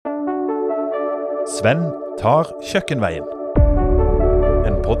Sven tar kjøkkenveien.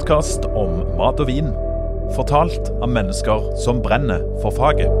 En podcast om mat og vin, fortalt av mennesker som brenner for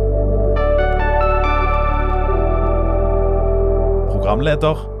faget.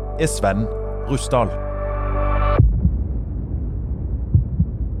 Programleder er Sven Rusdal.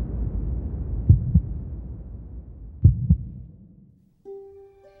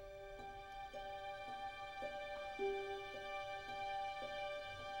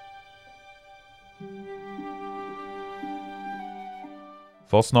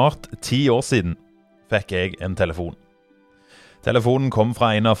 For snart 10 år siden fikk jeg en telefon. Telefonen kom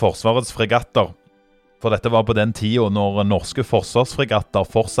fra en av Forsvarets fregatter, for dette var på den tiden når norske forsvarsfregatter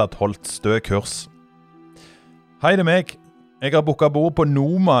fortsatt holdt stø kurs. Hei, det er meg. Jeg har booket bord på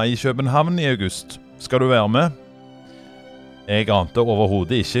Noma i København i august. Skal du være med? Jeg ante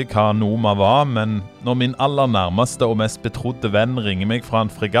overhodet ikke hva Noma var, men når min aller nærmeste og mest betrodde venn ringer meg fra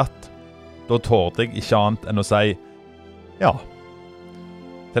en fregatt, da tårte jeg ikke annet enn å si ja.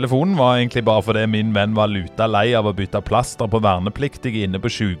 Telefonen var egentlig bare fordi min venn var luta lei av å bytte plaster på vernepliktige inne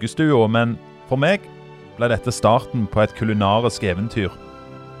på sykestua, men for meg ble dette starten på et kulinarisk eventyr.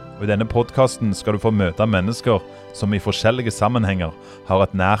 Og i denne podcasten skal du få møte mennesker som i forskjellige sammenhenger har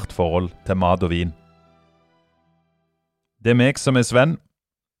et nært forhold til mat og vin. Det er meg som er Sven.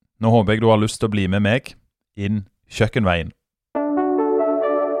 Nå håper jeg du har lyst til å bli med meg inn kjøkkenveien.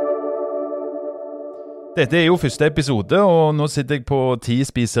 Dette er jo første episode, og nå sitter jeg på 10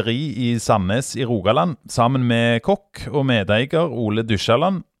 spiseri i Sandnes i Rogaland, sammen med kokk og medeier Ole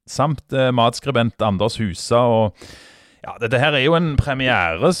Dysjaland, samt matskribent Anders Husa. Og ja, dette her er jo en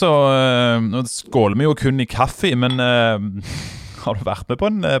premiere, så nå skåler vi jo kun i kaffe, men har du vært med på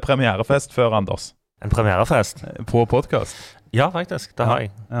en premierefest før, Anders? En premierefest? På podcast? Ja, faktisk, det har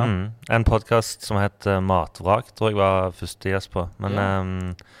jeg. Ja. En podcast som heter Matvrak, tror jeg var første gjest på,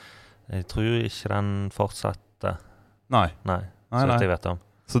 men jeg tror ikke den fortsatte. Nei, så vet jeg vet om.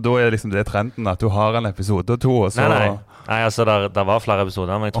 Så da er liksom det trenden at du har en episode og 2, og så... Nei, altså der var flere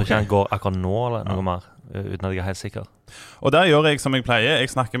episoder, men jeg tror ikke den går akkurat nå eller noe mer, uten at jeg er helt sikker. Og der gjør jeg som jeg pleier.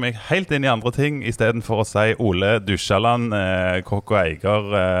 Jeg snakker meg helt inn i andre ting, i stedet for å si Ole Dysjaland, kokk og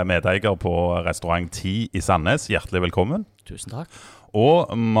eier, medeier på restaurant 10 i Sandnes. Hjertelig velkommen. Tusen takk.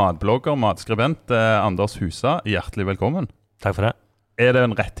 Og matblogger, matskribent Anders Husa. Hjertelig velkommen. Takk for det. Er det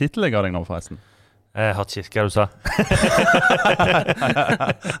en rett titel jeg har deg nå, forresten? Jeg har ikke hva du sa.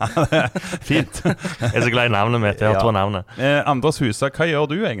 Fint. Jeg er så glad i navnet mitt. Jeg har 2 navnet. Anders Husa, hva gjør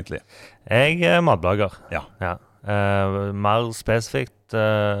du egentlig? Jeg er matblogger. Ja. Mer spesifikt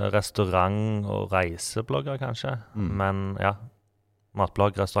restaurant- og reiseblogger, kanskje. Men ja,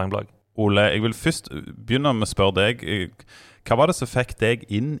 matblogg, restaurantblogg. Ole, jeg vil først begynne med å spørre deg. Hva var det som fikk deg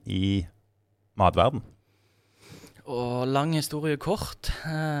inn i matverden? Og lang historie kort.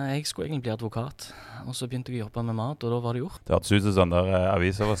 Jeg skulle egentlig bli advokat, og så begynte jeg å jobbe med mat, og da var det gjort. Det hørtes ut som sånn der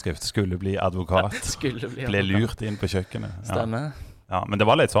avisoverskrift, skulle bli advokat. Ble lurt inn på kjøkkenet. Stemmer. Ja, men det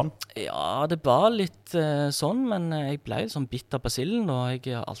var litt sånn? Ja, det var litt sånn, men jeg ble sånn bitt av basillen, og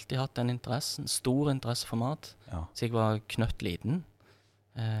jeg har alltid hatt den interessen, stor interesse for mat. Ja. Så jeg var knøtt liten,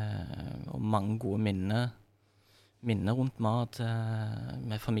 og mange gode minner rundt mat,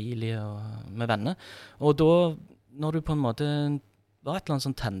 med familie og med venner. Og da, når du på en måte var et eller annet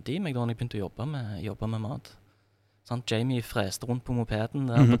sånn tende i meg da jeg begynte å jobbe med mat. Sånn, Jamie freste rundt på mopeden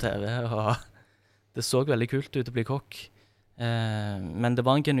der på TV, og det så veldig kult ut å bli kokk. Men det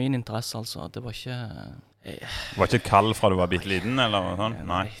var en genuin interesse, altså. Det var ikke... Var ikke kald fra du var bitt liten, eller sånn?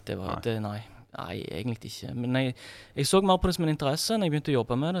 Nei, Nei, egentlig ikke. Men jeg så mer på det som en interesse. Når jeg begynte å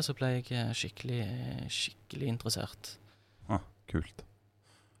jobbe med det, så ble jeg skikkelig interessert. Kult.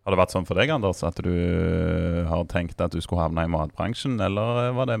 Har det vært sånn for deg, Anders, at du har tenkt at du skulle havne i matbransjen,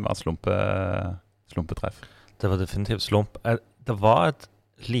 eller var det mer slumpetreff? Det var definitivt slump. Det var et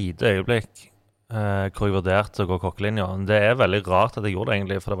lite øyeblikk hvor jeg vurderte å gå kokkelinja. Det er veldig rart at jeg gjorde det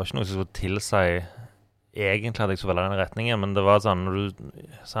egentlig, for det var ikke noe som skulle tilsi egentlig at jeg skulle velge den retningen, men det var sånn, når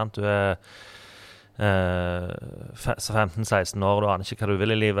du er 15-16 år, og du aner ikke hva du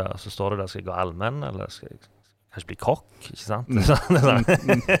vil i livet, og så står du der, skal jeg gå allmenn, eller skal jeg kanskje bli kokk, ikke sant?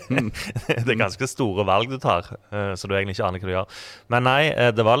 Det er ganske store valg du tar, så du egentlig ikke aner hva du gjør. Men nei,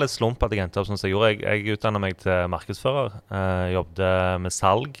 det var litt slump at jeg endte opp som jeg gjorde. Jeg utdannet meg til markedsfører, jobbet med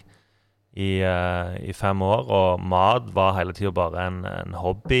salg i 5 år, og mat var hele tiden bare en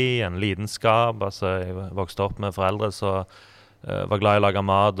hobby, en lidenskap. Altså, jeg vokste opp med foreldre, så var glad i å lage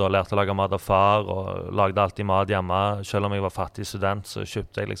mat, og lærte å lage mat av far, og lagde alltid mat hjemme. Selv om jeg var fattig student, så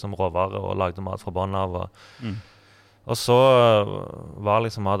kjøpte jeg liksom råvarer og lagde mat fra bånn av. Og så var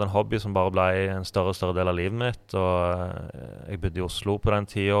liksom mat en hobby som bare ble en større og større del av livet mitt. Og jeg bodde i Oslo på den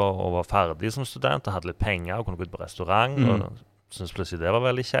tiden og var ferdig som student og hadde litt penger og kunne gå ut på restaurant. Og syntes plutselig det var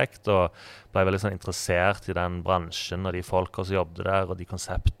veldig kjekt, og ble veldig sånn interessert i den bransjen og de folka som jobbet der, og de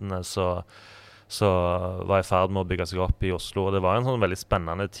konseptene. Så var jeg i ferd med å bygge seg opp i Oslo. Og det var en sånn veldig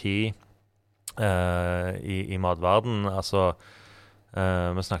spennende tid i matverden. Altså,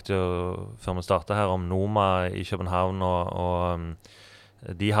 vi snakket jo før vi startet her om Noma i København, og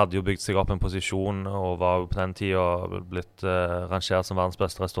de hadde jo bygd seg opp en posisjon og var jo på den tiden blitt rangert som verdens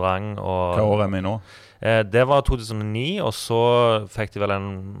beste restaurant. Hva år vi nå? Det var 2009, og så fikk de vel den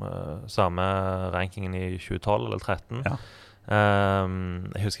samme rankingen i 2012 eller 2013. Ja.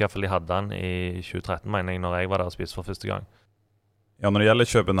 Jeg husker i hvert fall de hadde den i 2013, mener jeg, når jeg var der og spiste for første gang. Ja, når det gjelder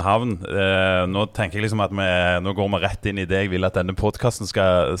København, nå tenker jeg liksom at nå går vi rett inn i det jeg vil at denne podcasten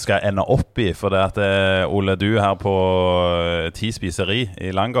skal ende opp i. For det at Ole, du her på 10 spiseri i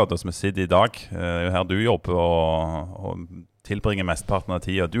Langgata, som vi sitter i dag, jo her du jobber og tilbringer mesteparten av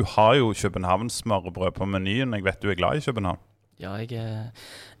tiden. Du har jo Københavns smørrebrød på menyen. Jeg vet du glad i København. Ja, jeg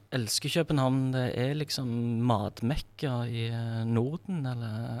elsker København. Det liksom matmekka i Norden,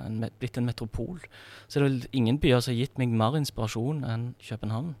 eller blitt en metropol. Så det vel ingen byer som har gitt meg mer inspirasjon enn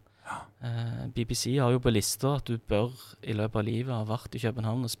København. Ja. BBC har jo på lista at du bør i løpet av livet ha vært i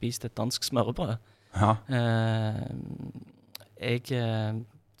København og spist et dansk smørrebrød. Ja.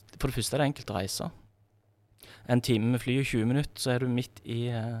 For det første det enkelt å reise. En time med fly og 20 minutter, så du midt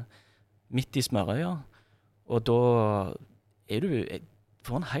i Smørøya. Og da du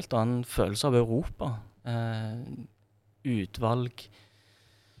får en helt annen følelse av Europa. Utvalg,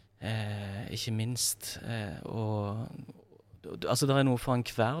 ikke minst. Altså, det noe for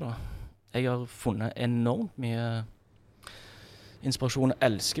enhver, da. Jeg har funnet enormt mye inspirasjon. Jeg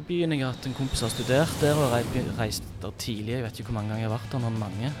elsker byen. Jeg har hatt en kompis som har studert der og reist der tidlig. Jeg vet ikke hvor mange ganger jeg har vært der, noen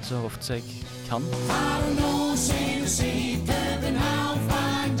mange. Så ofte så jeg kan.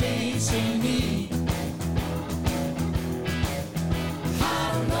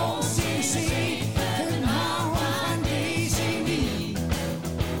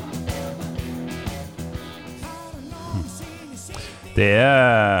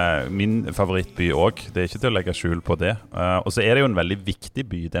 Det min favorittby også. Det ikke til å legge skjul på det. Og så det jo en veldig viktig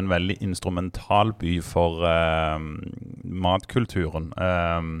by. Det en veldig instrumental by for matkulturen.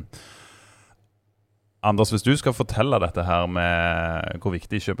 Anders, hvis du skal fortelle dette her med hvor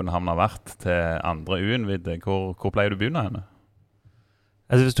viktig København har vært til andre uinnvidde, hvor pleier du å begynne henne?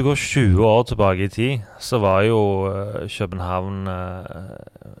 Altså, hvis du går 20 år tilbake i tid, så var jo København,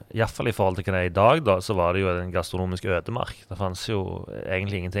 i hvert fall i forhold til hva det i dag, da, så var det jo en gastronomisk ødemark. Det fanns jo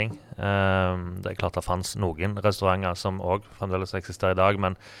egentlig ingenting. Det klart det fanns noen restauranter som også fremdeles eksisterer i dag,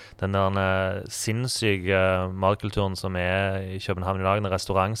 men den der sinnssyke matkulturen som i København i dag, den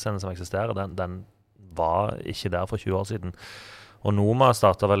restaurantscenen som eksisterer, den var ikke der for 20 år siden. Og Noma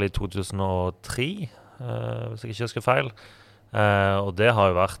startet vel i 2003, hvis jeg ikke husker feil. Og det har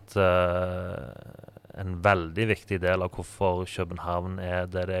jo vært en veldig viktig del av hvorfor København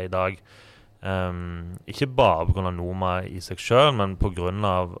det i dag. Ikke bare på grunn av Noma i seg selv, men på grunn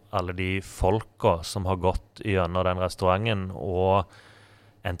av alle de folka som har gått gjennom den restauranten og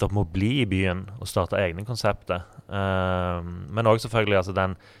endt opp med å bli i byen og starte egne konsepter. Men også selvfølgelig altså,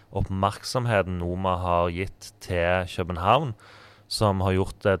 den oppmerksomheten Noma har gitt til København, som har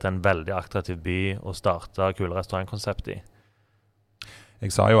gjort det til en veldig attraktiv by å starte kule restaurantkonsept i.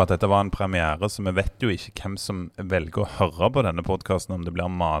 Jeg sa jo at dette var en premiere, så vi vet jo ikke hvem som velger å høre på denne podcasten, om det blir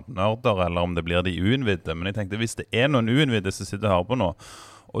matnørder eller om det blir de uinnvidde. Men jeg tenkte, hvis det noen uinnvidde som sitter og hører på nå,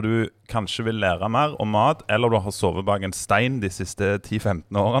 og du kanskje vil lære mer om mat, eller du har sovet bak en stein de siste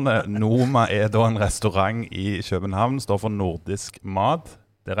 10-15 årene, Noma da en restaurant i København, står for nordisk mat.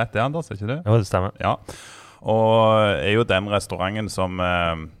 Det rett det, Anders, ikke det? Jo, det stemmer. Ja, og jo den restauranten som...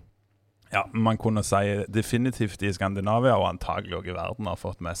 Ja, man kunne si definitivt i Skandinavia og antagelig også i verden har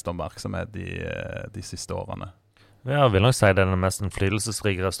fått mest oppmerksomhet de siste årene. Ja, jeg vil nok si det den mest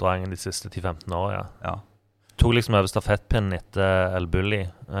innflytelsesrike restauranten de siste 10-15 år, ja. Tog liksom over stafettpinnen etter El Bulli,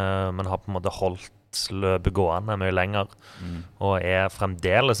 men har på en måte holdt løpet gående mye lenger, og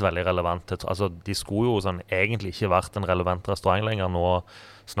fremdeles veldig relevant. Altså, de skulle jo sånn, egentlig ikke vært en relevant restaurant lenger nå,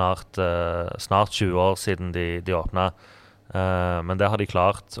 snart 20 år siden de åpnet. Men det har de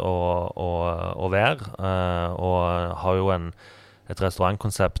klart å være, og har jo et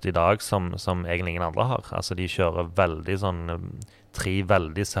restaurantkonsept i dag som egentlig ingen andre har. Altså de kjører veldig sånn 3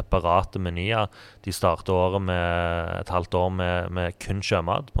 veldig separate menyer. De starter året med et halvt år med kun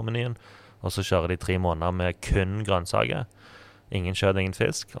sjømat på menyen, og så kjører de 3 måneder med kun grønnsaker. Ingen kjøtt, ingen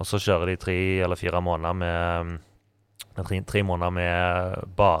fisk. Og så kjører de 3 eller 4 måneder 3 måneder med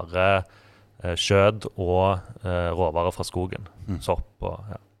bare skjød og råvarer fra skogen. Sopp og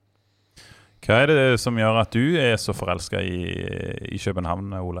Hva det som gjør at du så forelsket i København,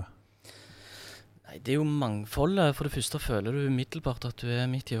 Ole? Nei, det jo mangfoldet. For det første føler du umiddelbart at du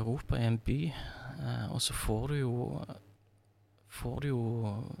midt i Europa i en by, og så får du jo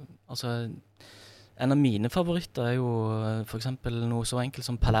altså en av mine favoritter jo for eksempel noe så enkelt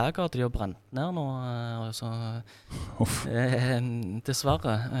som Palægata. De har brent ned nå,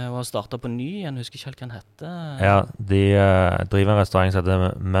 dessverre, og har startet på ny igjen. Jeg husker ikke helt hva den heter. Ja, de driver en restaurant som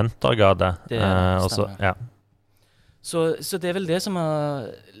heter Møntergade. Det stemmer. Ja. Så det vel det som har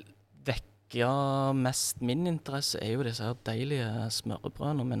vekket mest min interesse, jo disse her deilige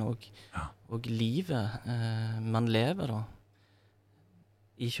smørrebrødene, men og livet man lever da,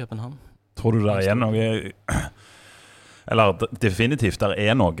 i København. Tror du det noe, eller definitivt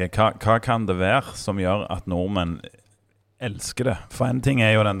det noe, hva kan det være som gjør at nordmenn elsker det? For en ting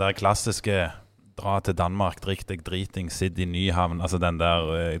jo den der klassiske dra til Danmark, drikk deg driting, sitt i Nyhavn, altså den der,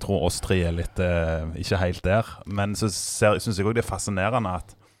 jeg tror oss tre litt, ikke helt der, men så synes jeg også det fascinerende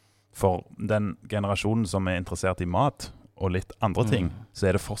at for den generasjonen som interessert i mat og litt andre ting,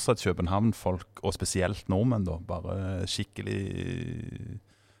 så det fortsatt København-folk, og spesielt nordmenn da, bare skikkelig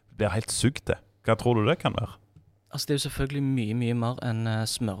blir helt sugd det. Hva tror du det kan være? Altså det jo selvfølgelig mye, mye mer enn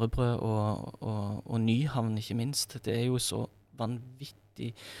smørrebrød og Nyhavn, ikke minst. Det jo så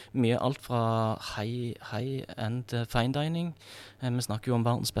vanvittig mye, alt fra high-end fine dining. Vi snakker jo om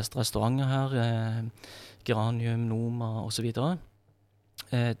verdens beste restauranter her, Geranium, Noma og så videre,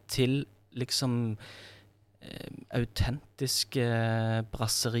 til liksom autentisk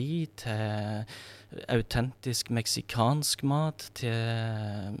brasseri, til autentisk meksikansk mat, til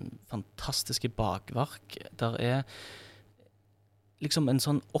fantastiske bakverk. Der liksom en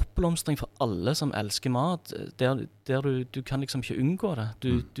sånn oppblomstring for alle som elsker mat, der du kan liksom ikke unngå det.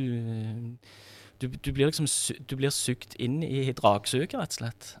 Du blir liksom du blir sugd inn i dragsuget, rett og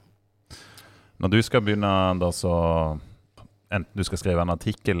slett. Når du skal begynne, Anders, enten du skal skrive en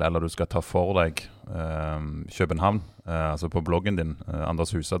artikkel eller du skal ta for deg København, altså på bloggen din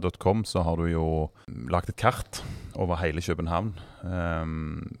andershusa.com, så har du jo lagt et kart over hele København.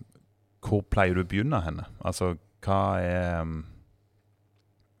 Hvor pleier du å begynne henne? Altså, hva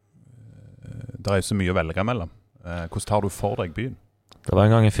det jo så mye å velge mellom. Hvordan tar du for deg byen? Det var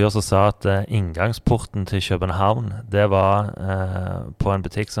en gang en fyr som sa at inngangsporten til København, det var på en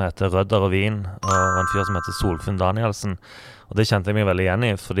butikk som heter Rødder og Vin, og en fyr som heter Solfinn Danielsen. Og det kjente jeg meg veldig igjen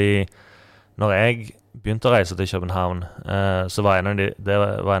i, fordi når jeg begynte å reise til København, så var det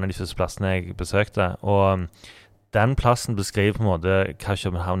var en av de første plassene jeg besøkte. Og den plassen beskriver på en måte hva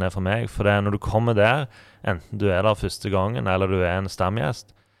København for meg. For det når du kommer der, enten du der første gangen, eller du en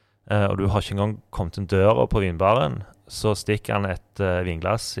stamgjest, og du har ikke engang kommet til døra på vinbaren, så stikker han et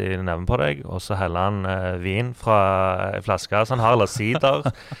vinglass i neven på deg, og så heller han vin fra en flaske som han har, eller sider.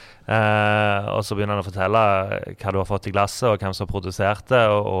 Og så begynner han å fortelle hva du har fått i glasset, og hvem som har produsert det,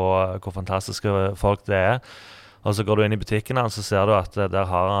 og hvor fantastiske folk det Og så går du inn i butikken, så ser du at der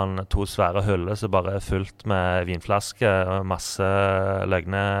har han 2 svære hyller som bare fullt med vinflasker, masse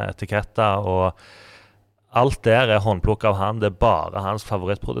løgne etiketter, og alt der håndplukket av han. Det bare hans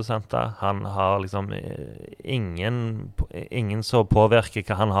favorittprodusenter. Han har liksom ingen som påvirker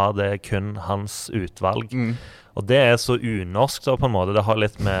hva han har. Det kun hans utvalg. Og det så unorsk så på en måte. Det har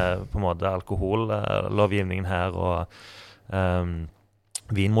litt med på en måte alkohollovgivningen her og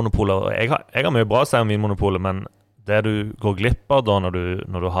vinmonopolet. Og jeg har mye bra å si om vinmonopolet, men det du går glipp av da når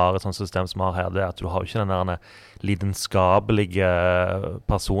du har et sånt system som har her, det at du har ikke den der lidenskapelige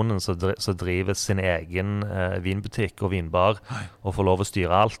personen som driver sin egen vinbutikk og vinbar og får lov å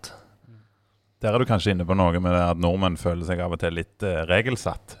styre alt. Der du kanskje inne på noe med det at nordmenn føler seg av og til litt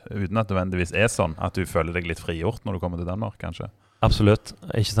regelsatt, uten at det nødvendigvis sånn, at du føler deg litt frigjort når du kommer til Danmark, kanskje? Absolutt.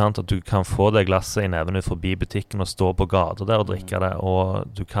 Ikke sant at du kan få det glasset i neven ut forbi butikken og stå på gater der og drikke det, og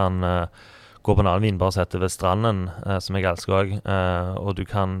du kan gå på en annen vinbar som heter ved stranden, som jeg elsker også, og du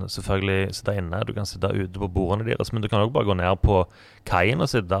kan selvfølgelig sitte inne, du kan sitte ute på bordene deres, men du kan også bare gå ned på kajen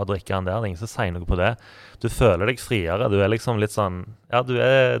og sitte og drikke den der, det ingen som sier noe på det. Du føler deg friere, du liksom litt sånn, ja,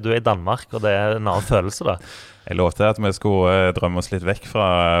 du i Danmark, og det en annen følelse da. Jeg lovte at vi skulle drømme oss litt vekk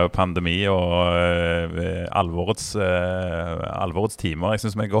fra pandemi og alvorets timer. Jeg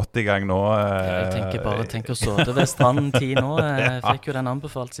synes vi godt i gang nå. Jeg tenker bare å stå ved stranden 10 nå. Jeg fikk jo den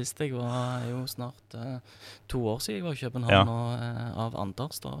anbefalt sist. Jeg var jo snart 2 år siden jeg var i København av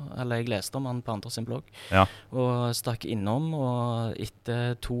Anders da. Eller jeg leste om han på Anders sin blogg. Ja. Og stakk innom, og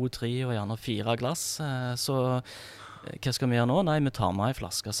etter 2, 3 og gjerne 4 glass, så hva skal vi gjøre nå? Nei, vi tar med en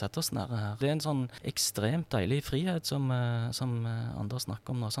flaske og setter oss ned her. Det en sånn ekstremt deilig frihet som Anders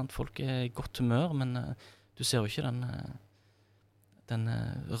snakker om nå. Sant? Folk i godt humør, men du ser jo ikke den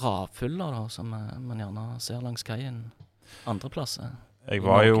ravfulla da, som man gjerne ser langs kaien andre plasser. Jeg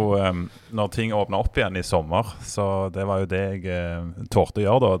var jo, når ting åpnet opp igjen i sommer, så det var jo det jeg tårte å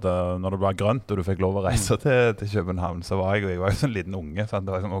gjøre da. Når det ble grønt og du fikk lov å reise til København, så var jeg var jo sånn liten unge. Sant?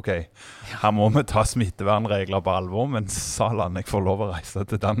 Det var sånn, ok, her må vi ta smittevernregler på alvor, men Saland, jeg får lov å reise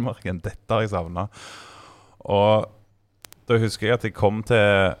til Danmark igjen. Dette har jeg savnet. Og da husker jeg at jeg kom til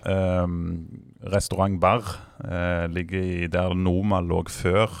restaurant Bar, ligger der Noma lå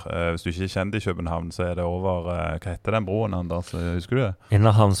før. Hvis du ikke er kjent i København, så det over, hva heter den broen, Anders? Husker du det?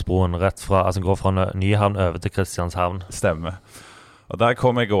 Inderhavnsbroen, går fra Nyhavn over til Kristianshavn. Stemmer. Og der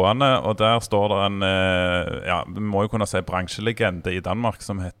kom jeg gående, og der står det en, vi må jo kunne si bransjelegende i Danmark,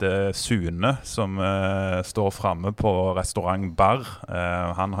 som heter Sune, som står fremme på restaurant Bar.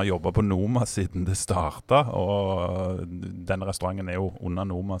 Han har jobbet på Noma siden det startet, og denne restauranten jo under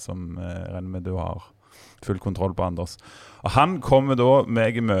Noma, som jeg regner med du har full kontroll på, Anders. Og han kommer da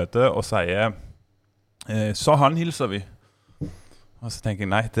meg i møte og sier, så han hilser vi. Og så tenker jeg,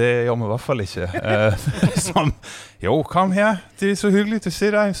 nei, det gjør vi i hvert fall ikke. Jo, kom her, det så hyggelig å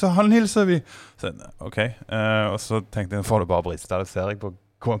se deg, så han hilser vi. Så, ok, og så tenkte jeg, får det bare briste. Da ser jeg på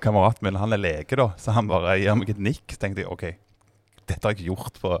kameraten min, han lege da, så han bare gir meg et nikk. Så tenkte jeg, ok, dette har jeg ikke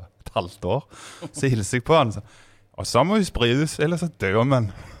gjort på et halvt år. Så hilser jeg på han, og så må vi sprides, ellers så dør man.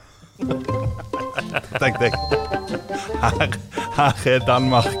 Tenkte jeg, her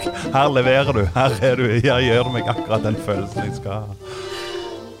Danmark, her leverer du, her du, her gjør du meg akkurat den følelsen jeg skal ha.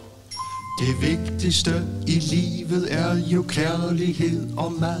 Det vigtigste i livet jo kærlighed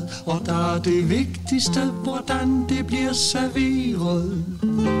og mad, og der det vigtigste, hvordan det bliver serveret.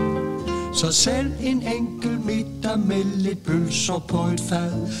 Så selv en enkel middag med lidt pølser på et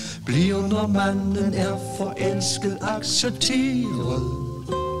fad, bliver når mannen forelsket accepteret.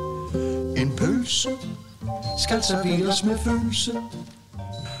 En pølse skal serveres med følelse.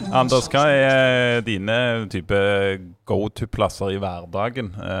 Anders, hva dine type go-to-plasser i hverdagen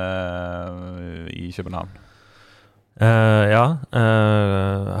i København?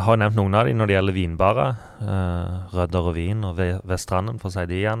 Har nevnt noen av de når det gjelder vinbarer. Rødder og vin og Veststranden, for å si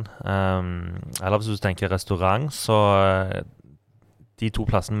det igjen. Eller hvis du tenker restaurant, så de to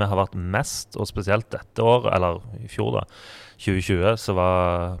plassene vi har vært mest, og spesielt dette år, eller i fjor da, 2020, så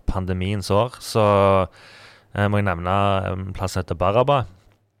var pandemiens år, så må jeg nevne en plass som heter Baraba,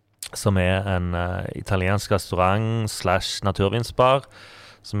 som en italiensk restaurant / naturvinsbar,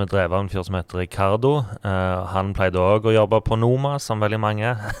 som drevet av en fyr som heter Ricardo. Han pleide også å jobbe på Noma, som veldig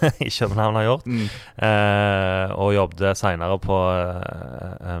mange i København har gjort, og jobbet senere på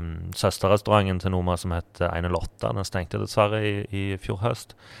søsterrestauranten til Noma som heter 108. Den stengte dessverre i fjor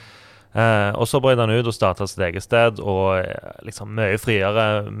høst. Og så brød han ut og startet sitt eget sted, og liksom mye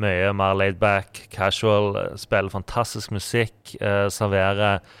friere, mye mer laid back, casual, spiller fantastisk musikk,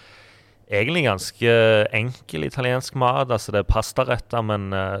 serverer egentlig ganske enkel italiensk mat, altså det pastaretter,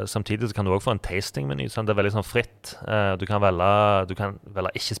 men samtidig så kan du også få en tasting-meny, så det veldig sånn fritt. Du kan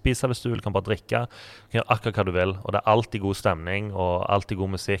velge ikke spise hvis du vil, kan bare drikke, du kan gjøre akkurat hva du vil, og det alltid god stemning, og alltid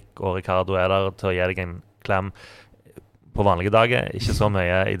god musikk, og Ricardo der til å gi deg en klem på vanlige dager, ikke så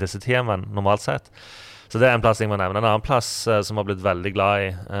mye i disse tider, men normalt sett. Så det en plass jeg må nevne. En annen plass som har blitt veldig glad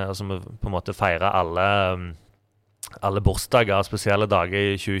i, og som på en måte feirer alle bursdager, spesielle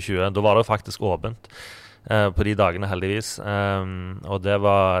dager i 2020. Da var det faktisk åpent på de dagene heldigvis, og det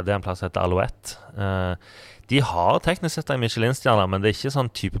er en plass som heter Alouette. De har teknisk sett en Michelin-stjerne, men det er ikke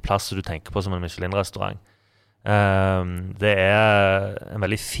sånn type plass du tenker på som en Michelin-restaurant. Det er en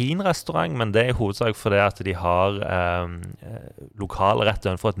veldig fin restaurant, men det er i hovedsak fordi at de har lokal rett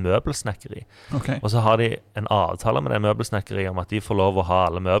utenfor et møbelsnekkeri. Okay. Og så har de en avtale med det møbelsnekkeriet om at de får lov å ha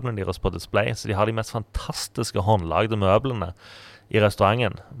alle møblene deres på display, så de har de mest fantastiske håndlagde møblene i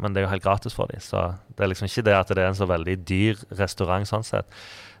restauranten, men det er jo helt gratis for dem, så det er liksom ikke det at det er en så veldig dyr restaurant sånn sett.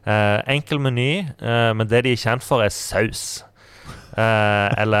 Enkel meny, men det de er kjent for er saus.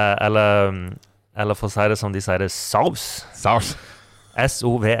 Eller for å si det som de sier det, saus.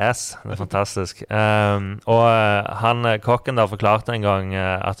 S-O-V-S. Det er fantastisk. Og kokken der forklarte en gang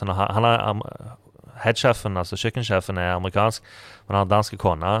at han er headsjefen, altså kjøkkensjefen er amerikansk, men han har danske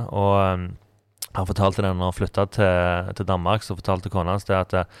kone, og han fortalte det når han flyttet til Danmark, så fortalte kona hans det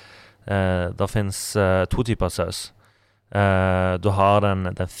at det finnes to typer saus. Du har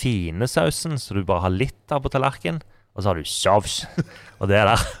den fine sausen, så du bare har litt av på tallerken, og så har du saus, og det er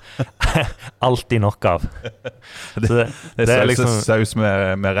der alltid nok av. Det er liksom saus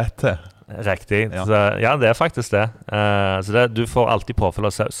med rett til. Riktig. Ja. Så, ja, det faktisk det. Så du får alltid påfyll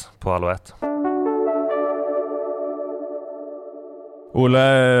av saus på alouette. Ole,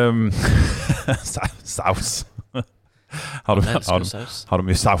 saus. Har du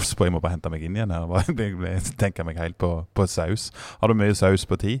mye saus på? Jeg må bare hente meg inn igjen her. Jeg tenker meg helt på saus. Har du mye saus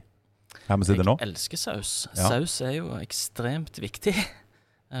på tid? Her vi sitter nå? Jeg elsker saus. Ja. Saus jo ekstremt viktig.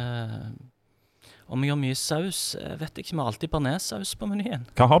 Om jeg har mye saus, vet jeg ikke. Vi har alltid bearnéssaus på menyen.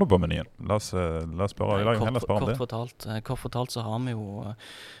 Hva har du på menyen? La oss spørre om det. Kort fortalt så har vi jo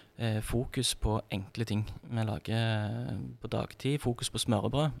fokus på enkle ting. Vi lager på dagtid fokus på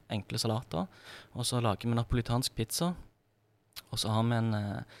smørrebrød, enkle salater, og så lager vi napolitansk pizza, og så har vi en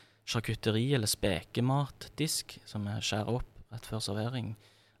charcuterie eller spekematdisk som vi skjærer opp rett før servering.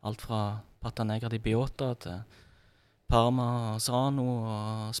 Alt fra pata negra di biota til parma, serrano,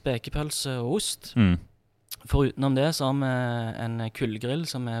 og spekepølse og ost. Forutenom det så har vi en kullgrill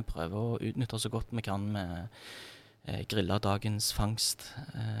som vi prøver å utnytte så godt vi kan med grilla dagens fangst,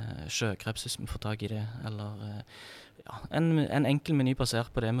 sjøkreps hvis vi får tak i det, eller en enkel meny basert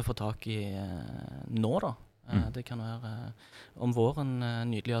på det vi får tak i nå da. Det kan være om våren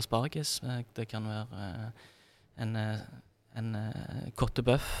nydelig asparges, det kan være en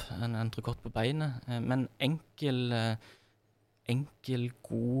kottebøff, en entrecôte på beinet, men enkel,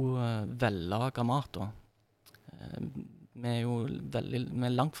 god, vellaget mat da. Vi er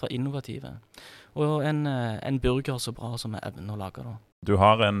langt fra innovative. Og en burger så bra som vi evner å lage da. Du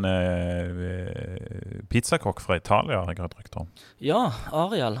har en pizzakokk fra Italia, jeg har hørt rykter om. Ja,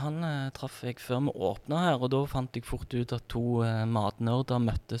 Ariel, han traff jeg før vi åpnet her, og da fant jeg fort ut at to matnørder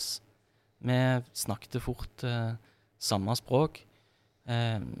møttes. Vi snakket fort samme språk,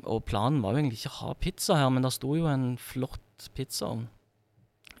 og planen var jo egentlig ikke å ha pizza her, men det sto jo en flott pizzaovn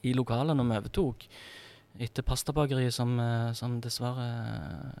i lokalet når vi overtok, etter pastabakeriet som dessverre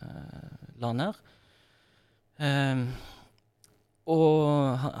la ned. Og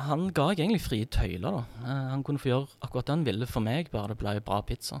han ga jeg egentlig frie tøyler da. Han kunne få gjøre akkurat det han ville for meg, bare det ble bra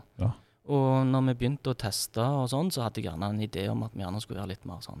pizza. Ja. Og når vi begynte å teste og sånn, så hadde jeg gjerne en idé om at vi gjerne skulle være litt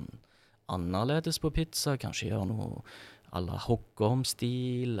mer sånn annerledes på pizza, kanskje gjøre noe à la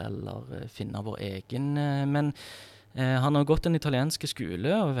Hoggorm-stil, eller finne vår egen, men han har gått en italiensk skole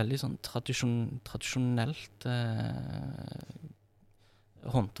og veldig sånn tradisjonelt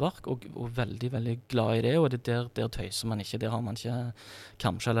håndverk og veldig, veldig glad i det, og det der tøyser man ikke, der har man ikke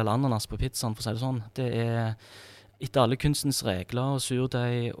kamskjell eller ananas på pizzaen, for å si det sånn. Det etter alle kunstens regler og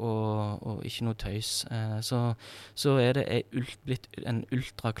surdeig og ikke noe tøys, så det blitt en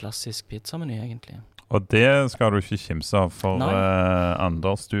ultraklassisk pizzameny egentlig. Og det skal du ikke kimse av, for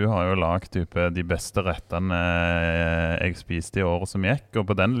Anders, du har jo lagt de beste rettene jeg spiste i året som gikk, og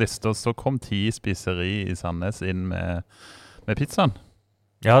på den lista så kom 10 spiseri i Sandnes inn med pizzaen.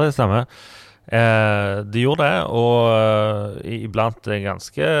 Ja, det stemmer. De gjorde det, og iblant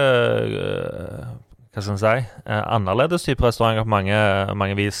ganske, hva skal jeg si, annerledes type restauranter på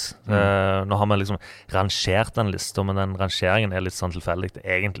mange vis. Nå har vi liksom rangert den lista, men den rangeringen litt sånn tilfeldig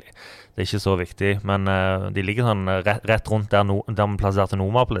egentlig. Det ikke så viktig, men de ligger sånn rett rundt der vi plasserte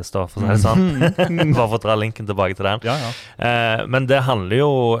Noma på lista, for å si det sånn. Bare for å dra linken tilbake til den. Ja. Men det handler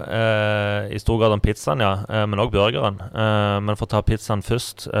jo i stor grad om pizzaen, ja, men også burgeren. Men for å ta pizzaen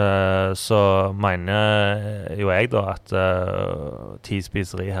først, så mener jo jeg da at 10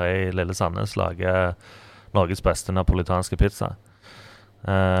 spiseri her i Lille Sandnes lager Norges beste napolitanske pizza.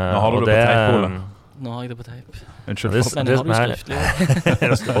 Nå har du det på teip, Ole. Nå har jeg det på teip. Unnskyld. Men har du skriftlig?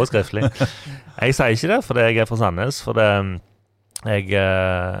 Det står skriftlig. Jeg sier ikke det, fordi jeg fra Sandnes, for det ja,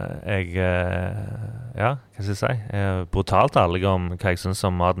 hva skal jeg si? Jeg er brutalt ærlig om hva jeg synes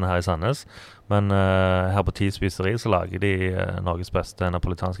om maten her i Sandnes, men her på 10 spiseri så lager de Norges beste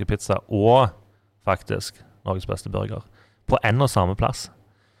napolitanske pizza, og faktisk Norges beste burger, på en og samme plass.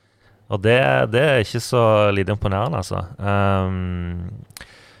 Og det ikke så lite imponerende, altså.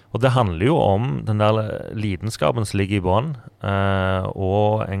 Og det handler jo om den der lidenskapen som ligger i bånd,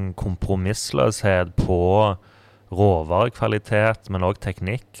 og en kompromissløshet på råvarekvalitet, men også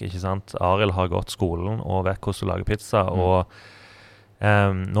teknikk, ikke sant? Ariel har gått skolen og vet hvordan du lager pizza, og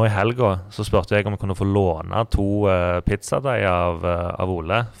nå i helga så spurte jeg om jeg kunne få låne 2 pizzadeig av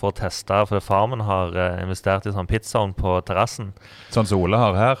Ole for å teste, for far min har investert i sånn pizzaovn på terrassen. Sånn som Ole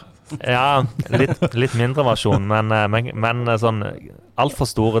har her? Ja, litt mindre versjon, men sånn alt for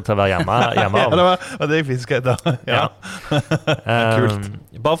store til å være hjemme. Ja, det var det jeg fisket etter. Ja. Kult.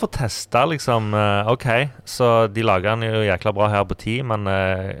 Bare for å teste, liksom, ok, så de lager den jo jækla bra her på 10, men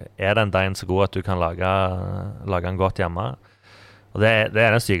den deigen så god at du kan lage den godt hjemme? Og det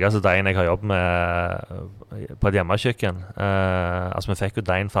den sykeste deigen jeg har jobbet med på et hjemmekjøkken. Altså, vi fikk jo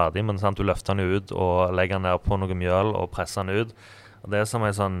deigen ferdig, men sant, du løfter den ut og legger den ned på noe mjøl og presser den ut. Og det som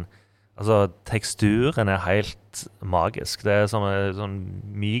sånn, altså, teksturen helt magisk. Det som sånn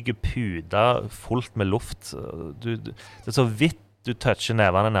myke pude, fullt med luft. Det så vidt du toucher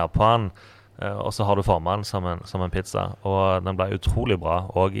nevene ned på den, og så har du formet den som en pizza. Og den ble utrolig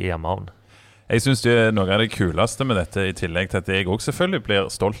bra, også i hjemmeovn. Jeg synes det noe av det kuleste med dette, i tillegg til at jeg også selvfølgelig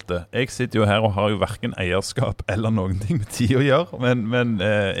blir stolt. Jeg sitter jo her og har jo hverken eierskap eller noen ting med tid å gjøre, men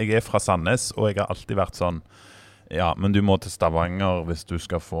jeg fra Sandnes, og jeg har alltid vært sånn, ja, men du må til Stavanger hvis du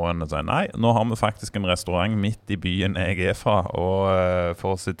skal få en, og si, nei, nå har vi faktisk en restaurant midt i byen jeg fra, og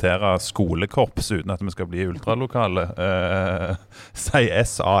for å sitere skolekorps, uten at vi skal bli ultralokale, si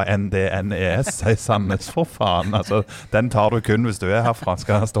S-A-N-D-N-E-S, si Sandnes for faen, altså, den tar du kun hvis du herfra,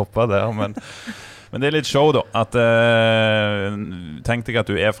 skal stoppe der, men det litt show da, at tenk deg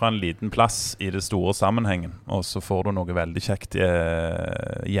at du fra en liten plass i det store sammenhengen, og så får du noe veldig kjekt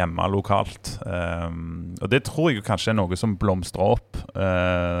hjemme lokalt. Og det tror jeg kanskje noe som blomstrer opp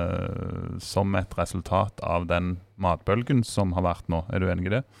som et resultat av den matbølgen som har vært nå. Er du enig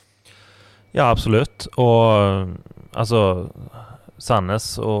i det? Ja, absolutt. Og altså...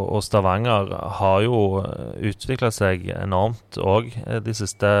 Sandnes og Stavanger har jo utviklet seg enormt også de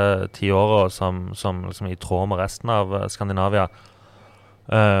siste 10 årene som liksom i tråd med resten av Skandinavia.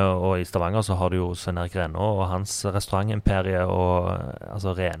 Og i Stavanger så har du jo Svein Erik Renå og hans restaurantimperie, og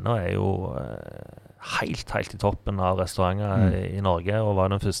altså Renå jo helt i toppen av restauranter i Norge, og var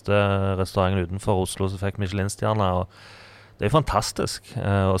den første restauranten utenfor Oslo som fikk Michelin-stjerne, og det fantastisk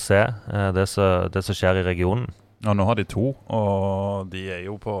å se det som skjer i regionen. Ja, nå har de 2, og de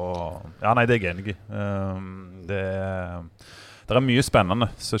jo på... Ja, nei, det jeg enig i. Det mye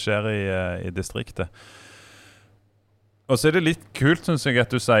spennende som skjer i distriktet. Og så det litt kult, synes jeg, at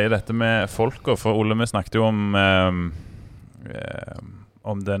du sier dette med folka, for Ole, vi snakket jo om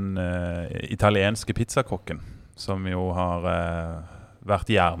den italienske pizzakokken, som jo har vært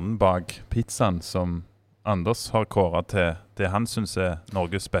hjernen bak pizzaen, som Anders har kåret til det han synes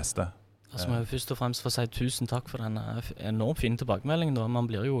Norges beste. Altså, må jeg først og fremst få si tusen takk for den enormt fine tilbakemeldingen. Da. Man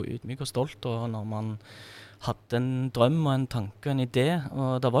blir jo ydmyk og stolt når man hadde en drøm og en tanke og en idé.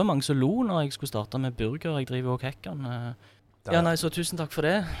 Og det var jo mange som lo når jeg skulle starte med burger. Jeg driver også Hekkan. Ja, nei, så tusen takk for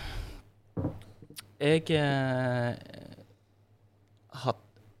det.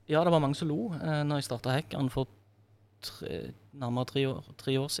 Ja, det var mange som lo når jeg startet Hekkan for nærmere 3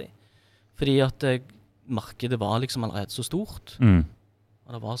 år siden. Fordi at markedet var liksom allerede så stort.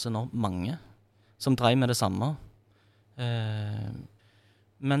 Og det var så enormt mange som drev med det samme.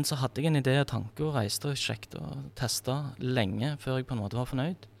 Men så hadde jeg en idé og tanke, og reiste og sjekket og testet lenge før jeg på en måte var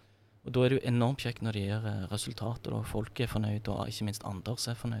fornøyd. Og da det jo enormt kjekt når de gir resultater, og folk fornøyd, og ikke minst Anders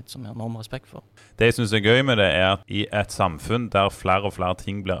fornøyd, som jeg har enorm respekt for. Det jeg synes gøy med det at i et samfunn der flere og flere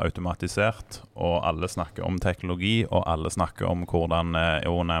ting blir automatisert, og alle snakker om teknologi, og alle snakker om hvordan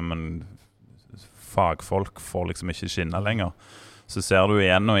fagfolk får liksom ikke skinne lenger, så ser du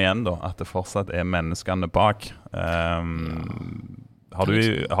igjen og igjen da, at det fortsatt menneskene bak. Har du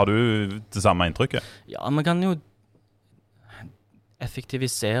det samme inntrykket? Ja, man kan jo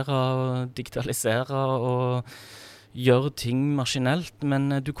effektivisere og digitalisere og gjøre ting maskinelt,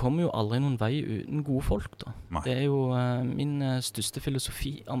 men du kommer jo aldri noen vei uten gode folk da. Nei. Det jo min største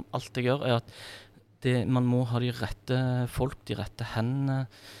filosofi om alt jeg gjør, at man må ha de rette folk, de rette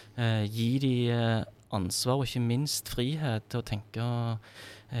hendene, gi de ansvar og ikke minst frihet til å tenke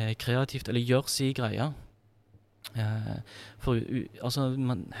kreativt, eller gjøre si greier. Altså,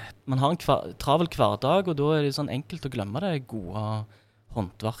 man har en travel hverdag, og da det sånn enkelt å glemme det gode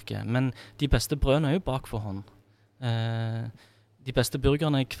håndverket. Men de beste brødene jo bak for hånd. De beste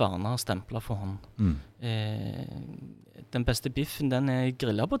burgerne kverner stempler for hånd. Den beste biffen, den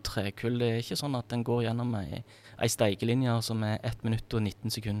grillet på trekull. Det ikke sånn at den går gjennom en steikelinje som 1 minutt og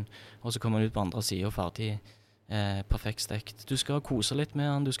 19 sekunder, og så kommer den ut på andre siden og ferdig perfekt stekt. Du skal kose litt med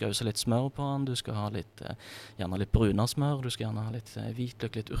den, du skal også litt smør på den, du skal ha litt, gjerne litt brunersmør, du skal gjerne ha litt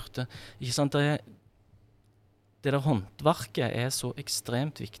hvitløk, litt urte. Ikke sant? Det der håndverket så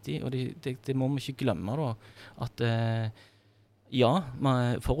ekstremt viktig, og det må vi ikke glemme da, at ja,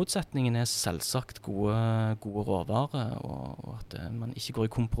 forutsetningen selvsagt gode råvarer, og at man ikke går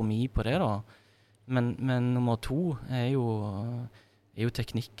i kompromiss på det da. Men nummer 2 jo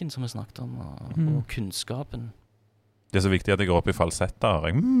teknikken som vi snakket om, og kunnskapen. Det så viktig at jeg går opp i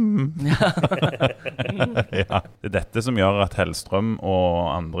falsetter. Ja. Det dette som gjør at Hellstrøm og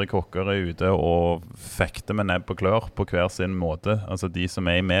andre kokker ute og fekter med nebb og klør på hver sin måte. Altså de som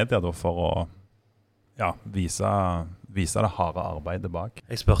i media da, for å vise det harde arbeidet bak.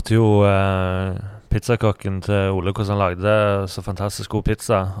 Jeg spurte jo pizzakokken til Ole hvordan han lagde så fantastisk god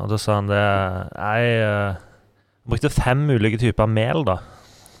pizza, og da sa han det, jeg brukte 5 ulike typer mel da,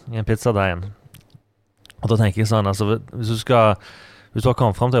 i en pizzadeigen. Og da tenker jeg sånn, altså, hvis du har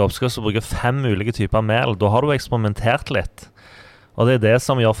kommet frem til oppskrift og bruker 5 ulike typer mel, da har du eksperimentert litt. Og det det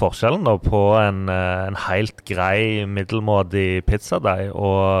som gjør forskjellen da, på en helt grei, middelmådig pizzadeig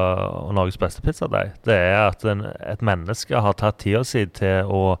og Norges beste pizzadeig. Det at et menneske har tatt tida si til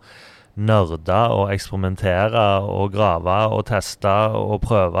å nørde og eksperimentere og grave og teste og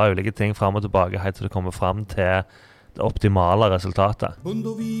prøve ulike ting frem og tilbake helt til det kommer frem til det optimale resultatet.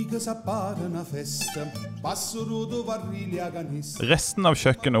 Resten av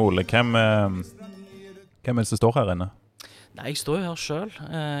kjøkkenet, Ole, hvem det som står her inne? Nei, jeg står jo her selv.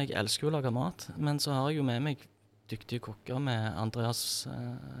 Jeg elsker jo å lage mat, men så har jeg jo med meg dyktige kokker med Andreas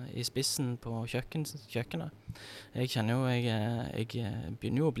i spissen på kjøkkenet. Jeg kjenner jo, jeg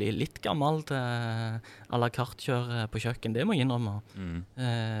begynner jo å bli litt gammel til à la carte-kjør på kjøkken, det må jeg innrømme.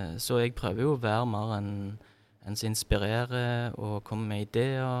 Så jeg prøver jo å være mer en som inspirerer og kommer med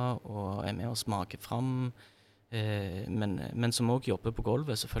ideer og er med å smake frem, men som også jobber på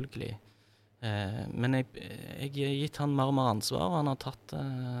gulvet, selvfølgelig. Men jeg har gitt han mer og mer ansvar, og han har tatt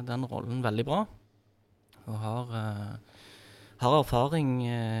den rollen veldig bra. Og har erfaring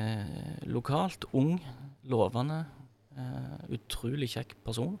lokalt, ung, lovende, utrolig kjekk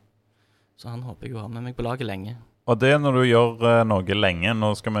person. Så han håper jeg å ha med meg på laget lenge. Og det når du gjør noe lenge, nå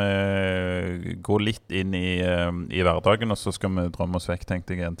skal vi gå litt inn i hverdagen, og så skal vi drømme oss vekk,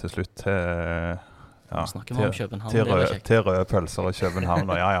 tenkte jeg, til slutt til røde pølser og København,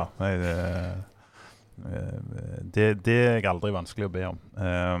 og det er aldri vanskelig å be om.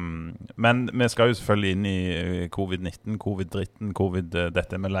 Men vi skal jo selvfølgelig inn i covid-19, covid-dritten,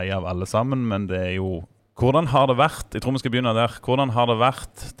 dette er vi lei av alle sammen, men det er jo, hvordan har det vært, jeg tror vi skal begynne der, hvordan har det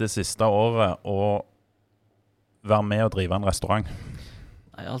vært det siste året å være med og drive en restaurant?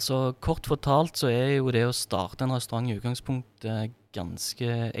 Nei, altså kort fortalt så er jo det å starte en restaurant i utgangspunktet ganske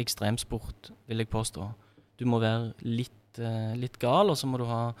ekstremsport, vil jeg påstå. Du må være litt gal, og så må du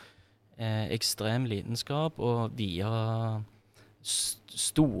ha ekstrem lidenskap og vie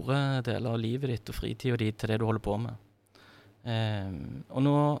store deler av livet ditt og fritiden ditt til det du holder på med. Og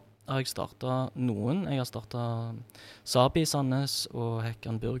nå har jeg startet noen. Jeg har startet Sabi Sandnes og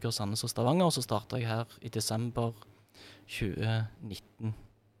Hekkan Burger Sandnes og Stavanger, og så startet jeg her i desember 2019.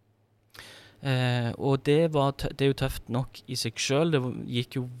 Og det er jo tøft nok i seg selv. Det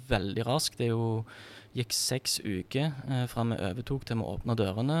gikk jo veldig raskt. Det gikk 6 uker fra vi overtok til vi åpnet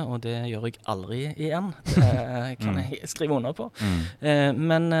dørene, og det gjør jeg aldri igjen. Det kan jeg skrive under på.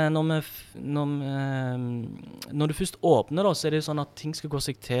 Men når du først åpner da, så er det sånn at ting skal gå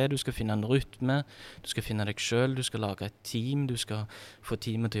seg til. Du skal finne en rytme, du skal finne deg selv, du skal lage et team, du skal få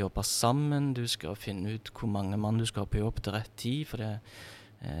teamet til å jobbe sammen, du skal finne ut hvor mange mann du skal ha på jobb til rett tid, for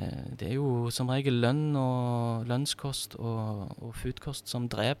det er jo som regel lønn og lønnskost og foodkost som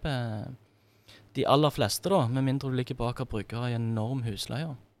dreper de aller fleste da, med mindre du ligger bak og bruker en enorm husleie.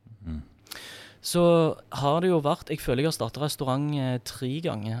 Så har det jo vært, jeg føler jeg har startet restaurant 3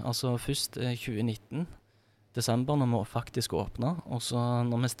 ganger, altså først 2019, desember når vi faktisk åpnet, og så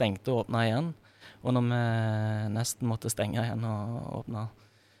når vi stengte og åpnet igjen, og når vi nesten måtte stenge igjen og åpne.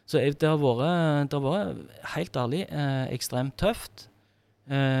 Så det har vært helt ærlig ekstremt tøft,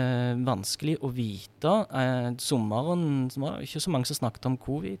 vanskelig å vite. Sommeren, det var ikke så mange som snakket om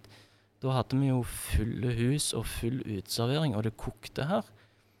covid. Da hadde vi jo fulle hus og full utservering, og det kokte her.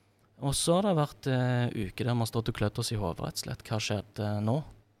 Og så har det vært uker der vi har stått og klødd oss i hodet, rett og slett. Hva skjedde nå?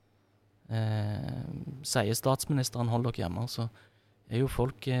 Sier statsministeren, hold dere hjemme, så er jo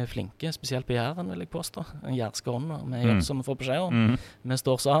folk flinke, spesielt på Jæren, vil jeg påstå. En jærske ånd, vi gjør som vi får beskjed om. Vi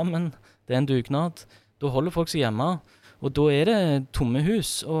står sammen, det er en dugnad. Da holder folk seg hjemme, og da er det tomme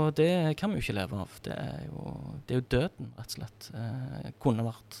hus, og det kan vi jo ikke leve av. Det er jo døden, rett og slett. Kunne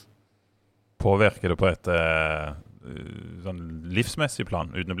vært. Påvirker det på et sånn livsmessig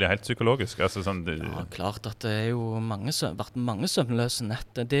plan, uten å bli helt psykologisk? Altså, sånn, ja, klart at det er jo vært mange søvnløse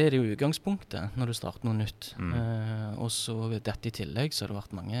netter. Det er det jo utgangspunktet når du starter noe nytt. Og så dette i tillegg, så har det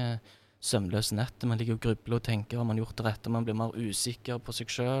vært mange søvnløse netter. Man ligger og grubler og tenker, har man gjort det rette? Man blir mer usikker på seg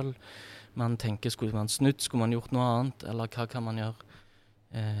selv. Man tenker, skulle man snudd, skulle man gjort noe annet? Eller hva kan man gjøre?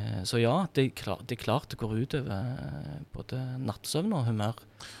 Så ja, det er klart det går ut over både nattsøvn og humør.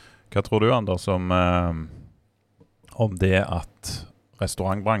 Hva tror du, Anders, om det at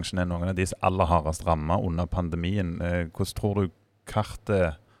restaurantbransjen er noen av de aller hardest rammet under pandemien? Hvordan tror du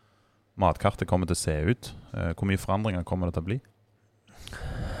matkartet kommer til å se ut? Hvor mye forandringer kommer det til å bli?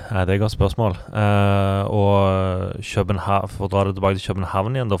 Det er et godt spørsmål. Og København, for å dra det tilbake til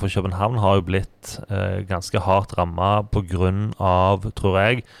København igjen, for København har jo blitt ganske hardt rammet på grunn av, tror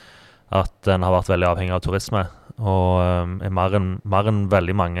jeg, at den har vært veldig avhengig av turisme. Og mer enn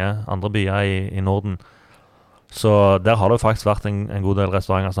veldig mange andre byer i Norden. Så der har det jo faktisk vært en god del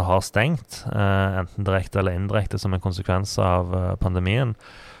restauranter som har stengt, enten direkte eller indirekte som en konsekvens av pandemien.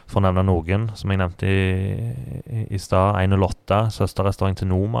 For å nevne noen, som jeg nevnte i stad, 108, søsterrestaurant til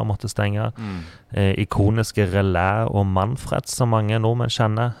Noma måtte stenge. Ikoniske Relais og Manfred, som mange nordmenn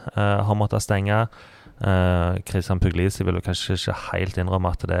kjenner, har måttet stenge. Christian Puglisi vil jo kanskje ikke helt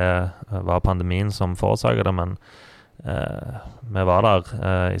innrømme at det var pandemien som forårsaket det, men vi var der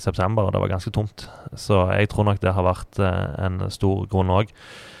i september, og det var ganske tomt. Så jeg tror nok det har vært en stor grunn også.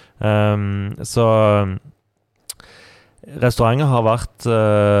 Så restauranter har vært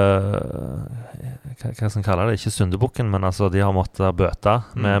hva skal man kalle det, ikke syndebukken, men altså de har måttet bøte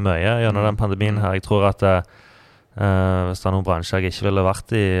med mye gjennom den pandemien her. Jeg tror at hvis det er noen bransjer jeg ikke ville vært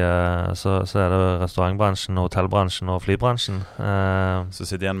i, så er det restaurantbransjen, hotellbransjen og flybransjen. Så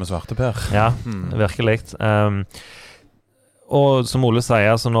sitter igjen med svarteper. Ja, virkelig. Og som Ole sier,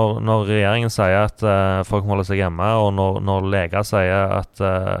 altså når regjeringen sier at folk må holde seg hjemme, og når leger sier at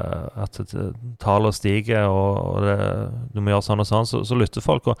tallet stiger, og du må gjøre sånn og sånn, så lytter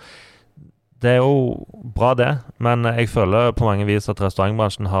folk. Og det er jo bra det, men jeg føler på mange vis at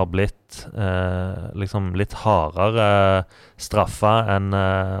restaurantbransjen har blitt liksom litt hardere straffet enn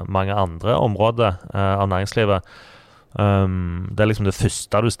mange andre områder av næringslivet. Det er liksom det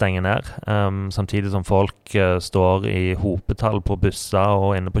første du stenger ned, samtidig som folk står i hopetall på busser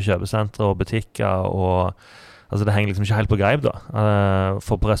og inne på kjøpesentre og butikker, og altså det henger liksom ikke helt på greip da.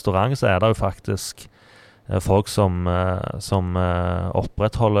 For på restaurant så er det jo faktisk folk som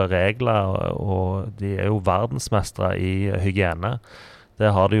opprettholder regler, og de er jo verdensmestere i hygiene.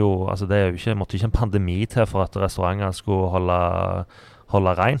 Det har de jo, altså det er jo ikke, måtte ikke en pandemi til for at restauranter skulle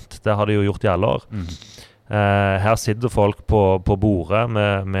holde rent. Det har de jo gjort i alle år. Her sitter folk på bordet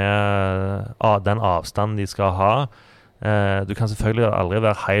med den avstanden de skal ha. Du kan selvfølgelig aldri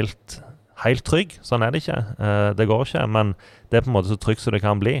være helt trygg, sånn er det ikke. Det går ikke, men det er på en måte så trygg som det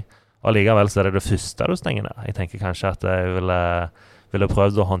kan bli. Og likevel så er det første du stenger ned. Jeg tenker kanskje at jeg ville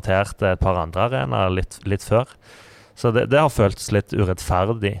prøvd å håndtere et par andre arenaer litt før. Så det har føltes litt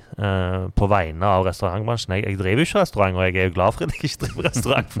urettferdig på vegne av restaurantbransjen. Jeg driver jo ikke restaurant, og jeg er jo glad for at jeg ikke driver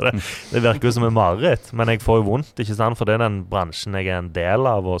restaurant, for det virker jo som en mareritt. Men jeg får jo vondt, ikke sant? For det er den bransjen jeg er en del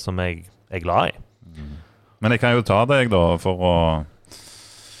av, og som jeg er glad i. Men jeg kan jo ta deg da,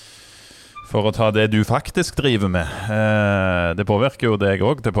 for å ta det du faktisk driver med. Det påvirker jo deg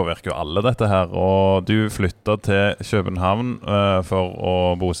også, det påvirker jo alle dette her. Og du flyttet til København for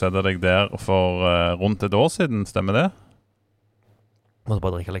å bosette deg der for rundt et år siden, stemmer det? Måtte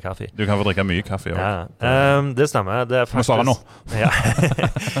bare drikke litt kaffe. Du kan få drikke mye kaffe også. Ja, det stemmer. Det er faktisk... Må svare nå. Ja.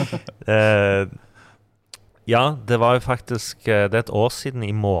 Ja, det var jo faktisk det er et år siden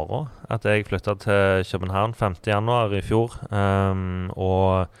i morgen at jeg flyttet til København 5. januar i fjor.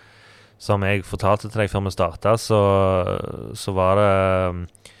 Og som jeg fortalte til deg før vi startet, så var det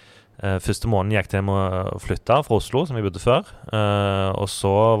første måneden gikk til med å flytte fra Oslo, som vi bodde før. Og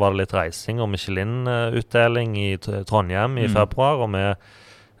så var det litt reising og Michelin-utdeling i Trondheim i februar, og vi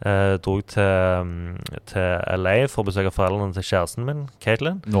drog til LA for å besøke foreldrene til kjæresten min,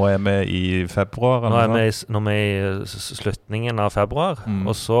 Caitlin. Nå er vi i februar? Nå er vi i slutningen av februar,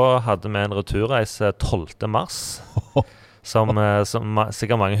 og så hadde vi en returreise 12. mars. Som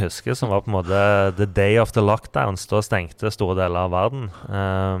sikkert mange husker, som var på en måte the day of the lockdowns. Da stengte store deler av verden.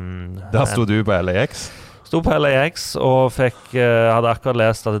 Der sto du på LAX? Sto på LAX og hadde akkurat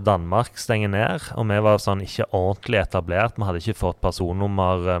lest at Danmark stenger ned, og vi var sånn ikke ordentlig etablert. Vi hadde ikke fått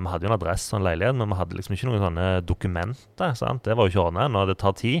personnummer, vi hadde jo en adresse og en leilighet, men vi hadde liksom ikke noen sånne dokumenter, sant? Det var jo ikke ordnet, og det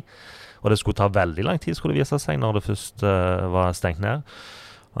tar tid. Og det skulle ta veldig lang tid, skulle det vise seg, når det først var stengt ned.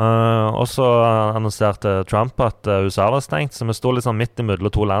 Og så annonserte Trump at USA var stengt, så vi stod liksom midt i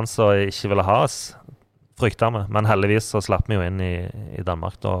mellom to land som ikke ville ha oss, fryktet vi. Men heldigvis så slapp vi jo inn i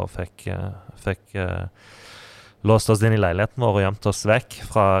Danmark da, og fikk låst oss inn i leiligheten vår og gjemt oss vekk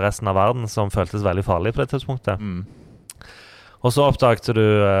fra resten av verden, som føltes veldig farlig på det tidspunktet. Og så oppdaget du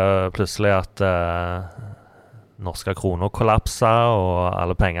plutselig at norske kroner kollapset, og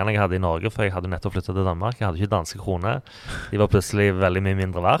alle pengene jeg hadde i Norge, for jeg hadde nettopp flyttet til Danmark, jeg hadde ikke danske kroner. De var plutselig veldig mye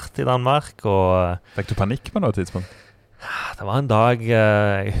mindre verdt i Danmark. Og fikk du panikk på noe tidspunkt? Det var en dag,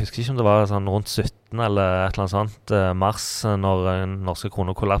 jeg husker ikke om det var sånn rundt 17 eller et eller annet sånt, mars, når norske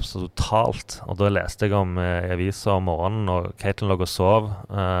kroner kollapset totalt. Og da leste jeg om i avisen om morgenen, og Caitlin lå og sov,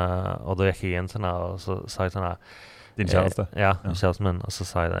 og da gikk jeg inn til henne, og så sa jeg til henne, Din kjæreste? Ja, kjæresten min. Og så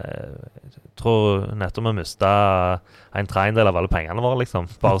sa jeg det. Jeg tror nettopp vi mistet en tredjedel av alle pengene våre, liksom.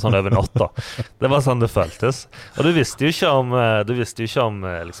 Bare sånn over natta. Det var sånn det føltes. Og du visste jo ikke om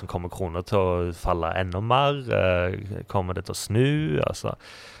liksom, kommer kroner til å falle enda mer? Kommer det til å snu? Altså.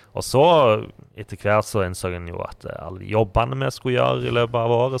 Og så, etter hvert så innså en jo at alle jobbene vi skulle gjøre i løpet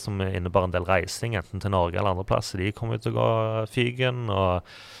av året, som innebar en del reising, enten til Norge eller andre plasser, de kom jo til å gå fygen.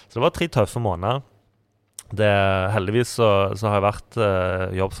 Så det var 3 tøffe måneder. Heldigvis så har jeg vært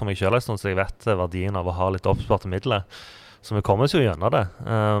jobb for meg selv en stund, så jeg vet verdien av å ha litt oppsparte midler. Så vi kommer jo gjennom det.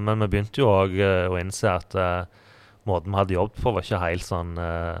 Men vi begynte jo også å innse at måten vi hadde jobbet på var ikke helt sånn,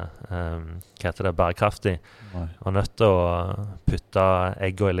 hva heter det, bærekraftig. Nei. Og nødt til å putte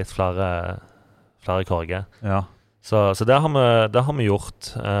eggene i litt flere korger. Ja. Så det har vi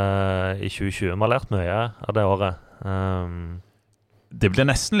gjort i 2020. Vi har lært mye av det året. Det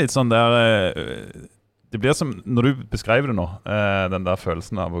blir nesten litt sånn der... Det blir som, når du beskriver det nå, den der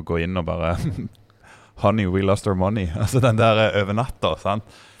følelsen av å gå inn og bare Honey, we lost our money. Altså den der over natta, sant?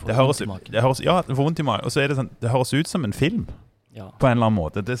 Det høres vondt i magen. Og så er det sånn, det høres ut som en film, på en eller annen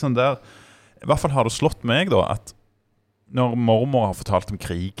måte. Det er sånn der, i hvert fall har det slått meg da, at når mormor har fortalt om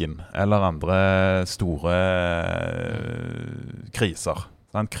krigen, eller andre store kriser,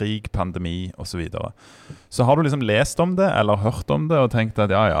 krig, pandemi og så videre. Så har du liksom lest om det, eller hørt om det, og tenkt at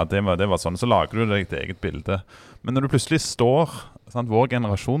det var sånn, så lager du deg et eget bilde. Men når du plutselig står, vår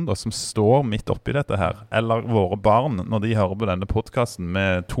generasjon da, som står midt oppi dette her, eller våre barn, når de hører på denne podcasten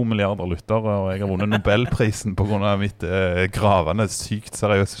med 2 milliarder lyttere, og jeg har vunnet Nobelprisen på grunn av mitt gravende, sykt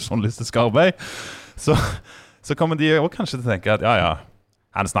seriøse journalistiske arbeid, så kommer de også kanskje til å tenke at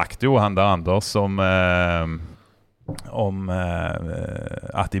han snakket jo, han der Anders, om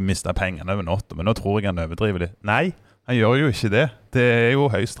at de mistet pengene over natt, men nå tror jeg han overdriver litt. Nei, han gjør jo ikke det. Det er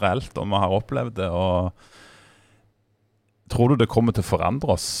jo høyst reelt om vi har opplevd det, og tror du det kommer til å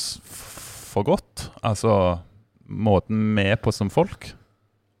forandre oss for godt? Altså, måten vi er på som folk?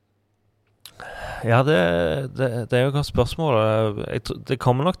 Ja, det er jo et godt spørsmål. Det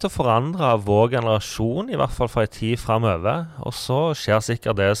kommer nok til å forandre vår generasjon, i hvert fall for en tid fremover. Og så skjer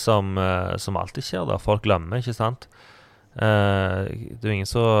sikkert det som alltid skjer, da folk glemmer, ikke sant? Det er jo ingen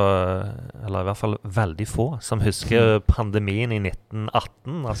eller i hvert fall veldig få, som husker pandemien i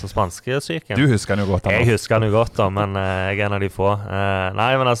 1918, altså spanskesyken. Du husker den jo godt, Anders. Jeg husker den jo godt, da, men jeg er en av de få.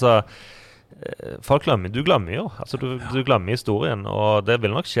 Nei, men altså... Folk glemmer, du glemmer jo. Altså, du glemmer historien, og det vil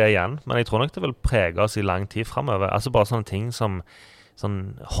nok skje igjen. Men jeg tror nok det vil prege oss i lang tid fremover. Altså bare sånne ting som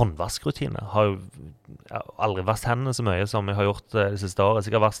sånn håndvaskrutine. Har jo aldri vasket hendene så mye som jeg har gjort det siste året.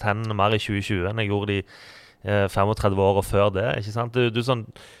 Jeg har vasket hendene mer i 2020 enn jeg gjorde de 35 år før det, ikke sant?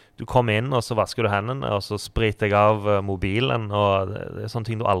 Du kommer inn, og så vasker du hendene, og så spriter jeg av mobilen, og det er sånne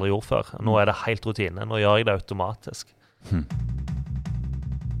ting du aldri gjorde før. Nå er det helt rutine. Nå gjør jeg det automatisk.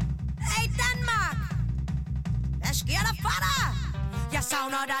 Hej Danmark! Hvad sker der for dig? Jeg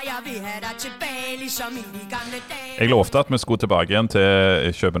savner dig, jeg vil have dig tilbage, ligesom i de gamle dage. Jeg lovte at vi skulle tilbake igjen til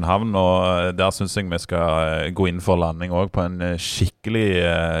København, og der synes jeg vi skal gå inn for landing også på en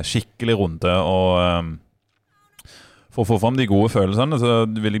skikkelig runde, og for å få frem de gode følelsene, så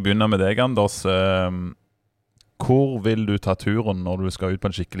vil jeg begynne med deg, Anders. Hvor vil du ta turen når du skal ut på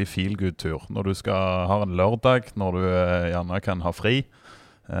en skikkelig feel-good-tur? Når du ha en lørdag, når du gjerne kan ha fri?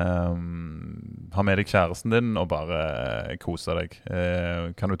 Ha med deg kjæresten din og bare kose deg.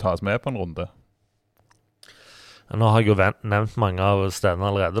 Kan du ta oss med på en runde? Nå har jeg jo nevnt mange av stedene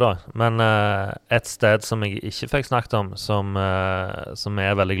allerede da, men et sted som jeg ikke fikk snakket om, som jeg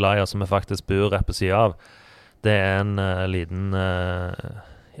er veldig glad i, og som jeg faktisk bor rett på siden av, det er en liten,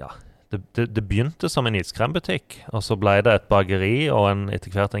 det begynte som en iskrembutikk, og så ble det et bageri og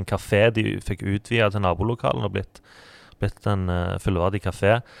etter hvert en kafé de fikk utvidet til nabolokalen og blitt en fullverdig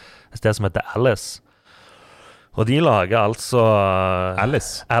kafé, et sted som heter Alice. Og de lager altså...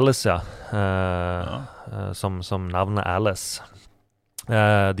 Alice? Alice, ja. Som navnet Alice.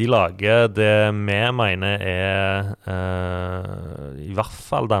 De lager det vi mener i hvert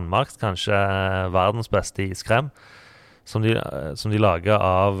fall Danmarks kanskje verdens beste iskrem, som de lager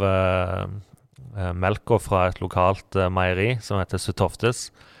av melka fra et lokalt meieri som heter Sutoftes.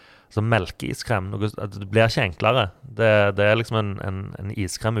 Så melkeiskrem, det blir ikke enklere. Det er liksom en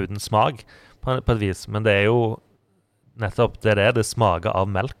iskrem uten smak på et vis, men det er jo nettopp det smaker av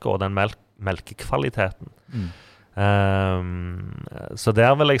melka og den melkekvaliteten. Så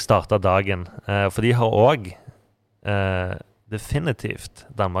der vil jeg starte dagen, for de har også definitivt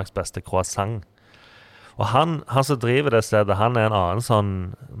Danmarks beste croissant. Og han som driver det stedet, han er en annen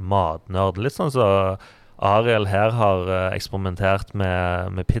sånn matnørd, litt sånn så Ariel her har eksperimentert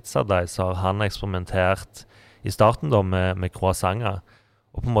med pizzadeig, så har han eksperimentert i starten da med croissanter,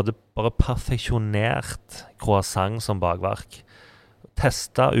 og på en måte bare perfeksjonert croissant som bakverk.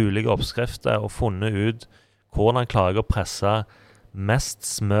 Testet ulike oppskrifter og funnet ut hvordan klarer jeg å presse mest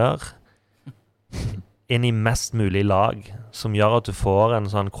smør inn i mest mulig lag, som gjør at du får en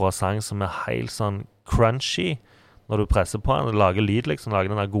sånn croissant som helt sånn crunchy når du presser på den, og lager lyd liksom, lager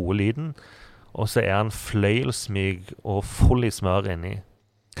den der gode lyden, og så den fløyelsmyk og full i smør inni.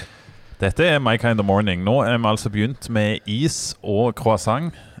 Dette My Kind of Morning. Nå vi altså begynt med is og croissant.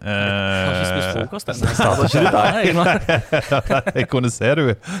 Har ikke spist frokost. Starter ikke du der? Jeg kunne se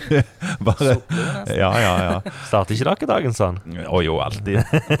du. Bare, ja. Starter ikke dere dagen sånn? Jo, alltid.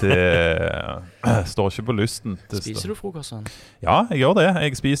 Det står ikke på lysten. Spiser du frokost sånn? Ja, jeg gjør det.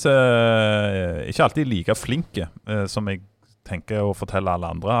 Jeg spiser ikke alltid like flinke som jeg tenker å fortelle alle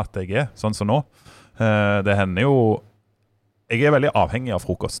andre at jeg sånn som nå. Det hender jo. Jeg veldig avhengig av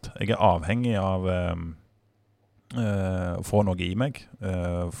frokost. Jeg avhengig av å få noe i meg,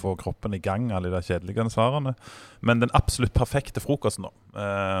 få kroppen i gang, alle de kjedelige svarene. Men den absolutt perfekte frokosten da,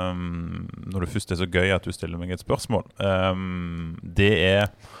 når det først så gøy at du stiller meg et spørsmål,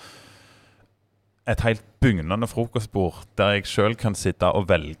 det et helt bygnende frokostbord der jeg selv kan sitte og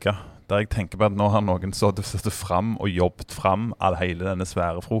velge. Der jeg tenker på at nå har noen satt frem og jobbet frem all hele denne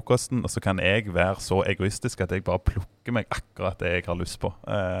svære frokosten, og så kan jeg være så egoistisk at jeg bare plukker meg akkurat det jeg har lyst på.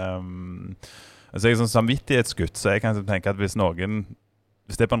 Så jeg sånn samvittighetsgutt, så jeg kan tenke at hvis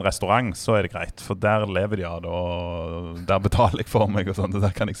det på en restaurant, så det greit, for der lever de av det, og der betaler jeg for meg og sånt, og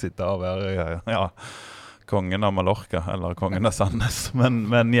der kan jeg sitte og være kongen av Mallorca, eller kongen av Sandnes.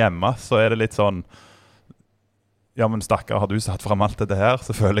 Men hjemme så det litt sånn, ja, men stakkar, har du satt frem alt dette her,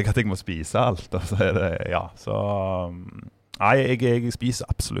 så føler jeg at jeg må spise alt. Og så det, ja, så nei, jeg spiser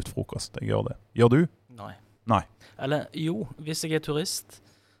absolutt frokost. Jeg gjør det. Gjør du? Nei. Eller jo, hvis jeg turist,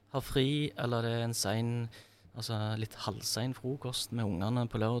 har fri, eller det en sen, altså litt halvsen frokost med ungene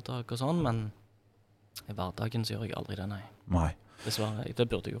på lørdag og sånn, men i hverdagen så gjør jeg aldri det, nei. Dessverre, det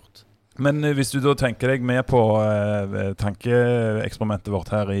burde jeg gjort. Men hvis du da tenker deg med på tankeeksperimentet vårt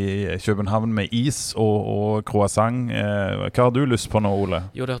her i København med is og croissant, hva har du lyst på nå,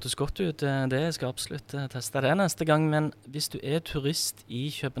 Ole? Jo, det hørtes godt ut. Det jeg skal absolutt teste det neste gang, men hvis du turist i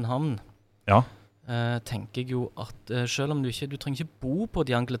København, tenker jeg jo at selv om du trenger ikke bo på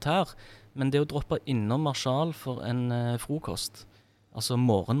D'Angleterre, men det å droppe innom Marshall for en frokost, altså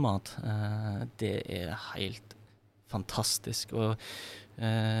morgenmat, det helt fantastisk, og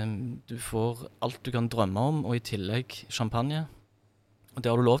du får alt du kan drømme om, og i tillegg champagne. Og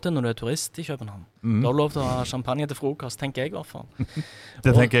det har du lov til når du turist i København. Du har lov til å ha champagne til frokost, tenker jeg i hvert fall.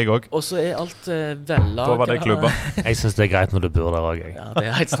 Det tenker jeg også. Og så alt vellaget. Da var det klubba. Jeg synes det greit når du bor der også, jeg. Ja, det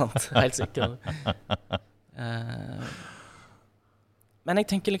helt sant. Helt sikkert. Men jeg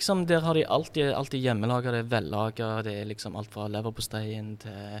tenker liksom, der har de alltid hjemmelaget, det vellaget, det liksom alt fra leverposteien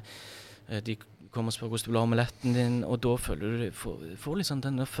til de kommer og spør hvordan du vil ha omeletten din, og da føler du får liksom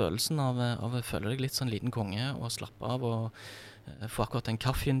denne følelsen av å føle deg litt sånn liten konge, og slappe av, og få akkurat den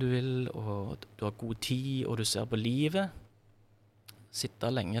kaffen du vil, og du har god tid, og du ser på livet.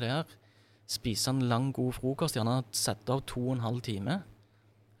 Sitte lenge der, spise en lang, god frokost, gjerne sette av 2,5 timer.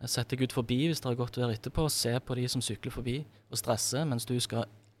 Sette deg ut forbi hvis det har gått vær etterpå, se på de som sykler forbi, og stresse, mens du skal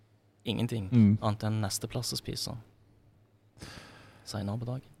ingenting annet enn neste plass å spise. Senere på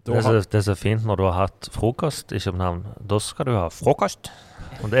dag. Det så fint når du har hatt frokost i København. Da skal du ha frokost,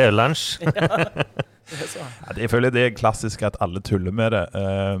 og det lunsj. Jeg føler det klassisk at alle tuller med det,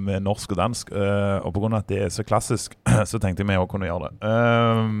 med norsk og dansk, og på grunn av at det så klassisk, så tenkte jeg meg å kunne gjøre det.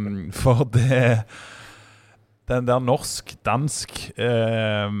 For den der norsk-dansk,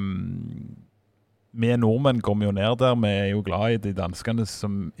 vi nordmenn kommer jo ned der, vi jo glad i de danskene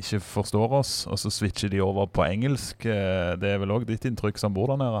som ikke forstår oss, og så switcher de over på engelsk. Det vel også ditt inntrykk som bor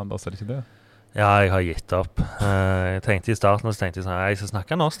der nede, Anders, det ikke det? Ja, jeg har gitt opp. Jeg tenkte i starten, så tenkte jeg sånn, jeg skal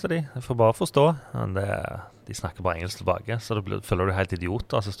snakke norsk til de, jeg får bare forstå. Men de snakker bare engelsk tilbake, så da føler du helt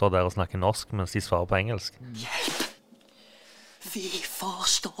idioter som står der og snakker norsk, mens de svarer på engelsk. Hjelp! Vi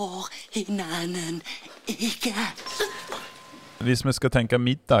forstår hinanden ikke. Hvis vi skal tenke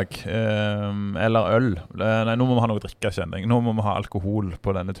middag eller øl, nei, nå må vi ha noe drikke, kjenner jeg. Nå må vi ha alkohol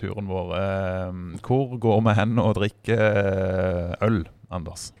på denne turen vår. Hvor går vi hen og drikker øl,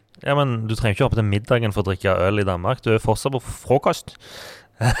 Anders? Ja, men du trenger ikke opp til middagen for å drikke øl i Danmark. Du fortsatt på frokost.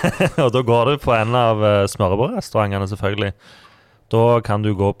 Og da går du på en av smørrebrødrestaurantene, selvfølgelig. Da kan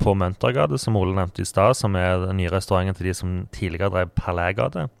du gå på Møntergade, som Ole nevnte i sted, som den nye restauranten til de som tidligere drev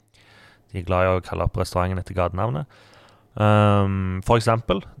Palais-gade. De glad i å kalle opp restauranten etter gadenavnet. For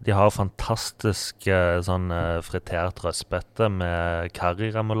eksempel, de har fantastisk sånn fritert røstbette med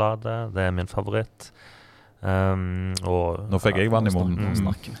karriramolade, det min favoritt. Og Nå fikk jeg vann i munnen.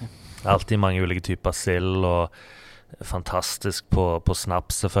 Alltid mange ulike typer sild, og fantastisk på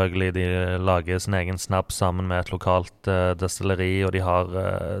snaps selvfølgelig. De lager sin egen snaps sammen med et lokalt destilleri, og de har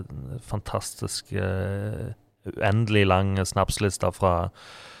fantastisk uendelig lang snapslister fra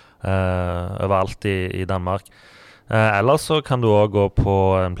overalt i Danmark. Ellers så kan du også gå på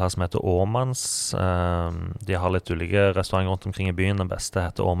en plass som heter Årmanns. De har litt ulike restauranter rundt omkring i byen. Den beste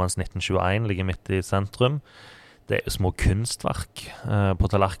heter Årmanns 1921, ligger midt i sentrum. Det jo små kunstverk på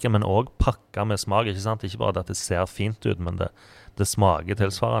tallerken, men også pakket med smak, ikke sant? Ikke bare at det ser fint ut, men det smaker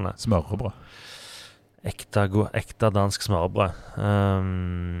tilsvarende. Smørrebrød. Ekte dansk smørbrød.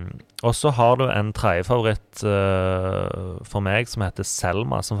 Og så har du en tredje favoritt for meg som heter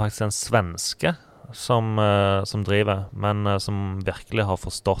Selma, som faktisk en svenske som driver, men som virkelig har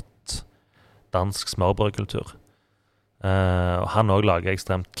forstått dansk smørbrødkultur. Og han også lager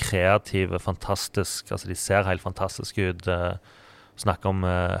ekstremt kreative, fantastisk, altså de ser helt fantastiske ut. Snakker om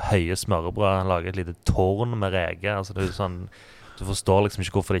høye smørbrød, han lager et lite tårn med rege, altså det sånn, du forstår liksom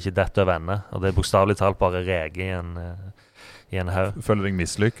ikke hvorfor det ikke detter over ende, og det bokstavelig talt bare rege i en haug. Føler du deg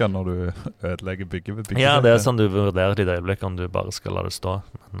mislykket når du ødelegger bygget? Ja, det sånn du vurderer i det øyeblikket om du bare skal la det stå,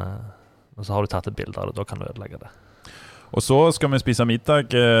 men og så har du tatt et bilde av det, da kan du ødelegge det. Og så skal vi spise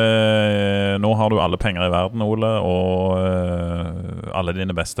middag. Nå har du alle penger i verden, Ole, og alle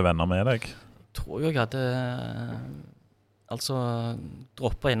dine beste venner med deg. Jeg tror jeg hadde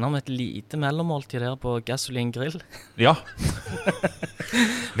droppet innom et lite mellommåltid der på Gasoline Grill. Ja.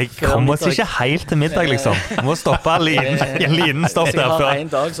 Vi kommer oss ikke helt til middag, liksom. Vi må stoppe en liten stopp der. Hvis jeg har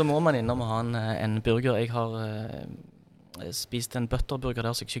en dag, så må man innom og ha en burger. Jeg har spist en butterburger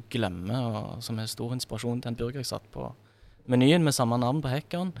der, så jeg ikke glemmer, og som stor inspirasjon til en burger jeg satt på menyen med samme navn på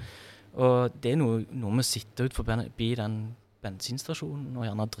Hekkeren. Og det noe med å sitte ut forbi den bensinstasjonen og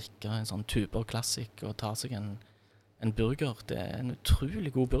gjerne drikke en sånn Tuborg Classic og ta seg en burger. Det en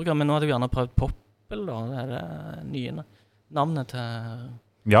utrolig god burger, men nå har du gjerne prøvd Poppel, da. Det det nye navnet til...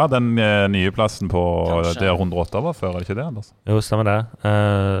 Ja, den nye plassen på der 108 var før, ikke det, Anders? Jo, stemmer det.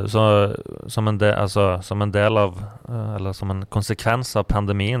 Så som en del av, eller som en konsekvens av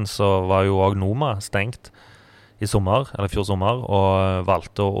pandemien, så var jo også Noma stengt i fjor sommer, og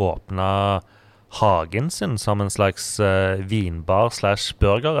valgte å åpne hagen sin som en slags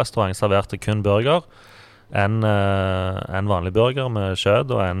vinbar/burgerrestaurant, serverte kun burger. En vanlig burger med kjøtt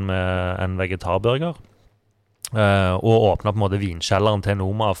og en vegetarburger. Og åpnet på en måte vinkjelleren til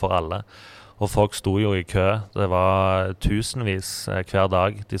Noma for alle. Og folk sto jo i kø. Det var tusenvis hver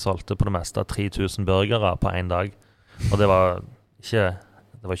dag. De solgte på det meste 3000 burgere på en dag. Og det var ikke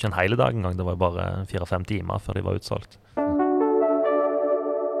en hele dag engang. Det var bare 4-5 timer før de var utsolgt.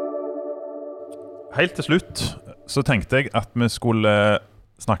 Helt til slutt så tenkte jeg at vi skulle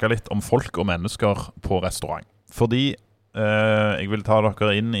snakke litt om folk og mennesker på restaurant. Fordi jeg vil ta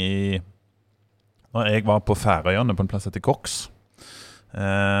dere inn i... Når jeg var på Færøyene på en plass etter Koks,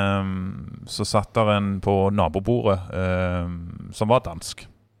 så satt der en på nabobordet som var dansk.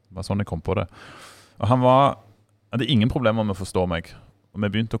 Det var sånn jeg kom på det. Og han hadde ingen problemer med å forstå meg. Og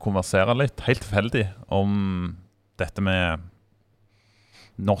vi begynte å konversere litt, helt tilfeldig, om dette med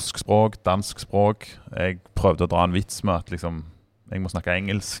norsk språk, dansk språk. Jeg prøvde å dra en vits med at liksom, jeg må snakke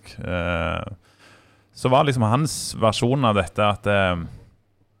engelsk. Så var liksom hans versjon av dette at...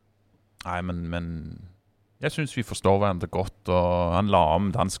 Nei, men jeg synes vi forstår hverandre godt, og han la om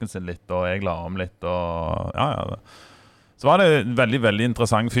dansken sin litt, og jeg la om litt, og ja. Så var det en veldig, veldig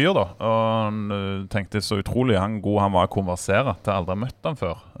interessant fyr da, og han tenkte så utrolig god han var å konversere, at jeg aldri møtt han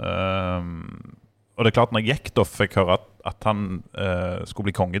før. Og det er klart, når jeg gikk da, fikk høre at han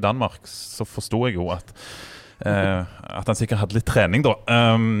skulle bli konge i Danmark, så forstod jeg jo at han sikkert hadde litt trening da,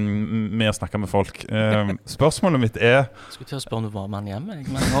 med å snakke med folk. Spørsmålet mitt Jeg skulle til å spørre om du var mann hjemme,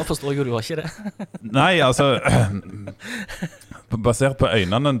 men nå forstår jeg jo du var ikke det. Nei, altså basert på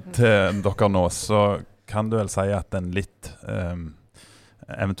øynene til dere nå, så kan du vel si at en litt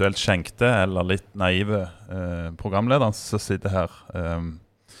eventuelt skjenkte eller litt naive programlederen som sitter her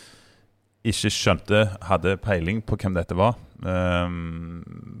ikke skjønte, hadde peiling på hvem dette var.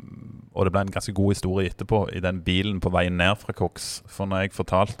 Og det ble en ganske god historie etterpå i den bilen på veien ned fra Koks. For når jeg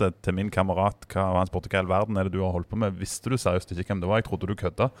fortalte til min kamerat hva han spurte hva i all verden er det du har holdt på med, visste du seriøst ikke hvem det var, jeg trodde du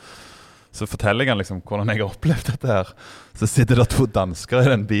kødda. Så forteller jeg han liksom hvordan jeg har opplevd dette her. Så sitter det 2 danskere i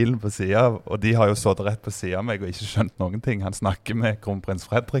den bilen på siden av, og de har jo stått rett på siden av meg og ikke skjønt noen ting. Han snakker med kronprins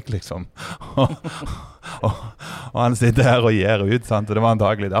Fredrik liksom. Og han sitter her og gir ut, sant? Og det var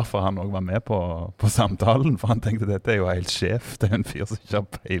antagelig derfor han også var med på samtalen, for han tenkte dette er jo helt sjef, det er en fyr som ikke har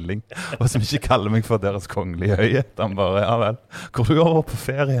peiling, og som ikke kaller meg for deres kongelige høyhet. Han bare, ja vel, hvor du går på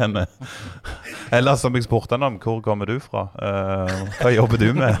ferie henne? Eller som jeg spurte han om, hvor kommer du fra? Hva jobber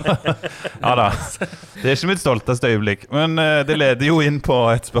du med? Ja da, det ikke mitt stolteste øyeblikk. Men det leder jo inn på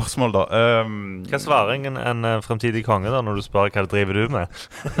et spørsmål da. Hva svarer en fremtidig konge da, når du spør hva driver du med?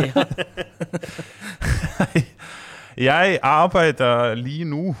 Jeg arbeider lige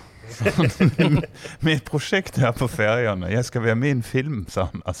nå med et prosjekt her på ferierne. Jeg skal være med i en film, sa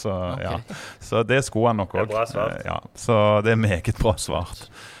han. Altså, ja. Så det skulle han nok også. Det bra svart. Ja, så det meget bra svart.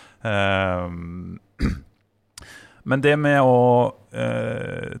 Men det med å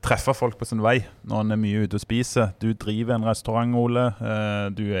treffe folk på sin vei når han mye ute og spiser. Du driver en restaurant, Ole.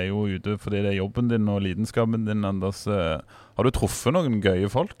 Du jo ute fordi det jobben din og lidenskapen din, Anders. Har du truffet noen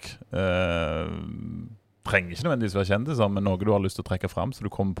gøye folk? Trenger ikke nødvendigvis være kjendiser, men noe du har lyst til å trekke frem, så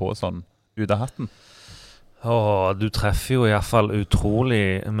du kommer på sånn ut av hatten? Du treffer jo i hvert fall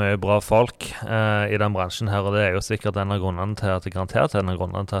utrolig mye bra folk i den bransjen her, og det jo sikkert en av grunnene til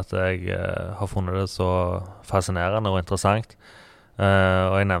at jeg har funnet det så fascinerende og interessant.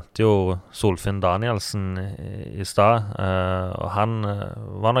 Og jeg nevnte jo Solfinn Danielsen i stad, og han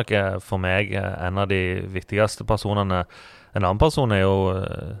var nok for meg en av de viktigste personene. En annen person jo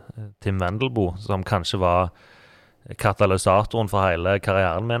Tim Wendelboe, som kanskje var katalysatoren for hele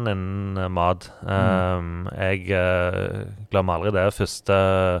karrieren min innen mat. Jeg glemmer aldri det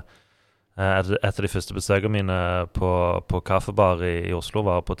et av de første besøkene mine på kaffebar i Oslo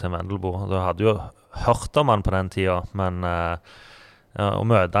var på Tim Wendelboe. Jeg hadde jo hørt om han på den tiden, men å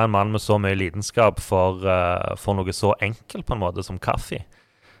møte en mann med så mye lidenskap for noe så enkelt på en måte som kaffe.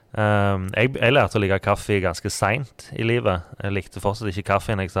 Jeg lærte å like kaffe ganske sent i livet. Jeg likte fortsatt ikke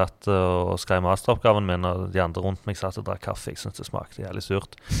kaffe når jeg satt og skrev masteroppgaven min, og de andre rundt meg satt og drakk kaffe. Jeg syntes det smakte jævlig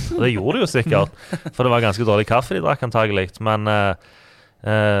surt. Og det gjorde det jo sikkert, for det var ganske dårlig kaffe de drakk antagelig. Men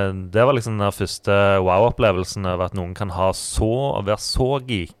det var liksom den første wow-opplevelsen av at noen kan være så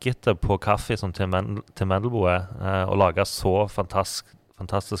geekete på kaffe som Tim Wendelboe og lage så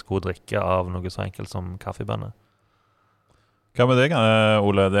fantastisk god drikke av noe så enkelt som kaffebønner. Hva med deg,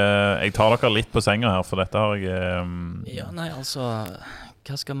 Ole? Jeg tar dere litt på senga her, for dette har jeg... Ja, nei, altså,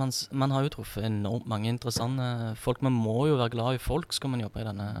 hva skal man har jo truffet enormt mange interessante folk. Man må jo være glad i folk, skal man jobbe i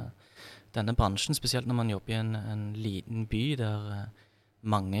denne bransjen, spesielt når man jobber i en liten by der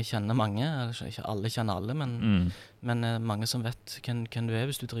mange kjenner mange. Ikke alle kjenner alle, men mange som vet hvem du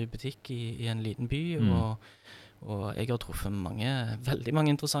hvis du driver butikk i en liten by, og jeg har truffet veldig mange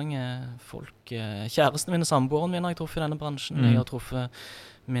interessante folk. Kjæresten min og samboeren min har jeg truffet i denne bransjen. Jeg har truffet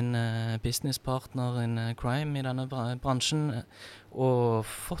min businesspartner in crime i denne bransjen, og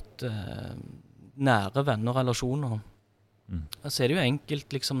fått nære venner og relasjoner. Så det jo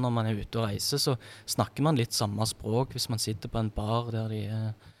enkelt, liksom, når man ute og reiser, så snakker man litt samme språk. Hvis man sitter på en bar der de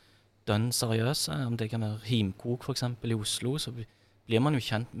dønn seriøse, om det kan være Himkok for eksempel i Oslo, så blir man jo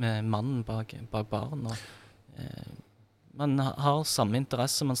kjent med mannen bak baren, og man har samme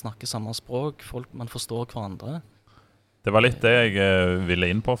interesse, man snakker samme språk, man forstår hverandre. Det var litt det jeg ville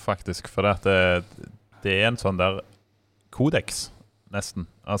inn på faktisk, for det en sånn der kodeks, nesten.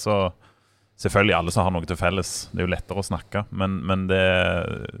 Altså, selvfølgelig alle som har noe til felles, det jo lettere å snakke, men det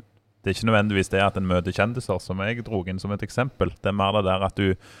ikke nødvendigvis det at en møter kjendiser, som jeg drog inn som et eksempel. Det mer det der at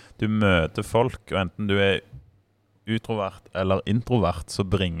du møter folk, og enten du utrovert eller introvert, så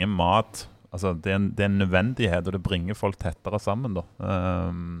bringer mat. Altså, det en nødvendighet, og det bringer folk tettere sammen da.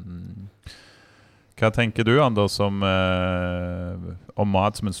 Hva tenker du, Anders, om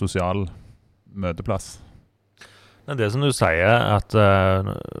mat som en sosial møteplass? Det som du sier, at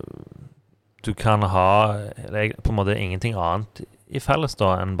du kan ha på en måte ingenting annet i felles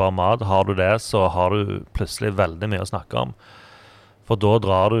da, enn bare mat. Har du det, så har du plutselig veldig mye å snakke om. For da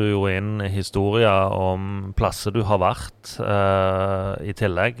drar du jo inn historier om plasser du har vært i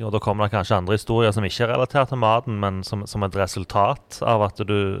tillegg, og da kommer det kanskje andre historier som ikke relatert til maten, men som et resultat av at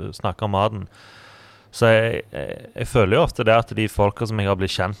du snakker om maten. Så jeg føler jo ofte det at de folka som jeg har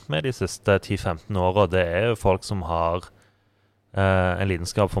blitt kjent med de siste 10-15 årene, det jo folk som har en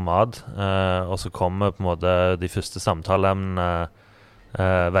lidenskap for mat, og så kommer på en måte de første samtaleemnene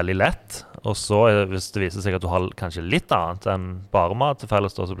veldig lett, og så hvis det viser seg at du har kanskje litt annet enn bare mat til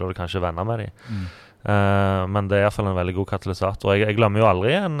felles, så blir du kanskje venner med dem. Men det i hvert fall en veldig god katalysator. Jeg glemmer jo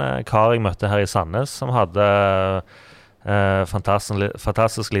aldri en kar jeg møtte her i Sandnes som hadde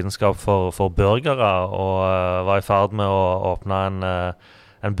fantastisk lidenskap for burgere, og var i ferd med å åpne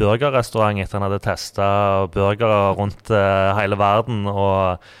en burgerrestaurant etter han hadde testet burgere rundt hele verden,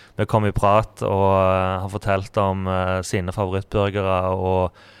 og vi kom i prat, og han fortalte om sine favorittburgere,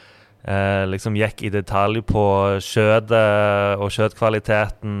 og liksom gikk i detalj på kjøttet og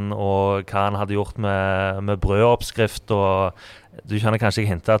kjøttkvaliteten, og hva han hadde gjort med brødoppskrift, og Du kjenner kanskje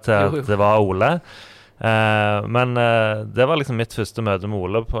ikke hintet til at det var Ole. Men det var liksom mitt første møte med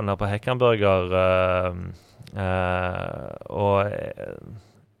Ole nede på Hekkenburger. Og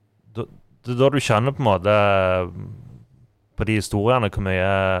da du skjønner på en måte på de historiene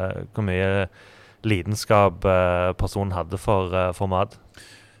hvor mye lidenskap personen hadde for mat.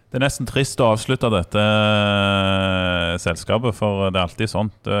 Det nesten trist å avslutte dette selskapet, for det alltid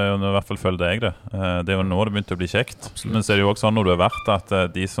sånt. I hvert fall følte jeg det. Det jo nå det begynte å bli kjekt. Absolutt. Men så det jo også sånn når du vært at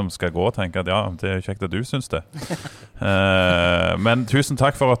de som skal gå tenker at ja, det kjekt at du synes det. Men tusen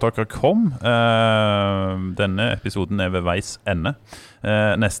takk for at dere kom. Denne episoden ved veis ende.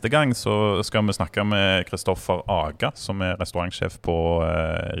 Neste gang så skal vi snakke med Kristoffer Aga, som restaurantsjef på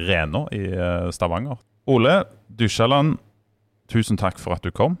Reno i Stavanger. Ole Dusjaland, tusen takk for at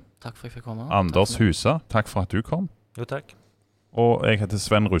du kom. Takk for at jeg fikk komme. Anders Husa, takk for at du kom. Jo, takk. Og jeg heter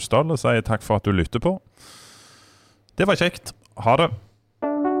Sven Rusdal og sier takk for at du lytter på. Det var kjekt. Ha det.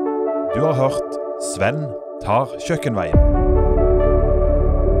 Du har hørt Sven tar kjøkkenveien.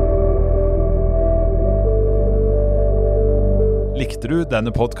 Likte du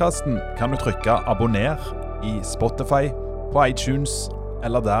denne podcasten, kan du trykke abonner i Spotify, på iTunes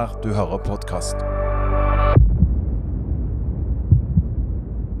eller der du hører podcast.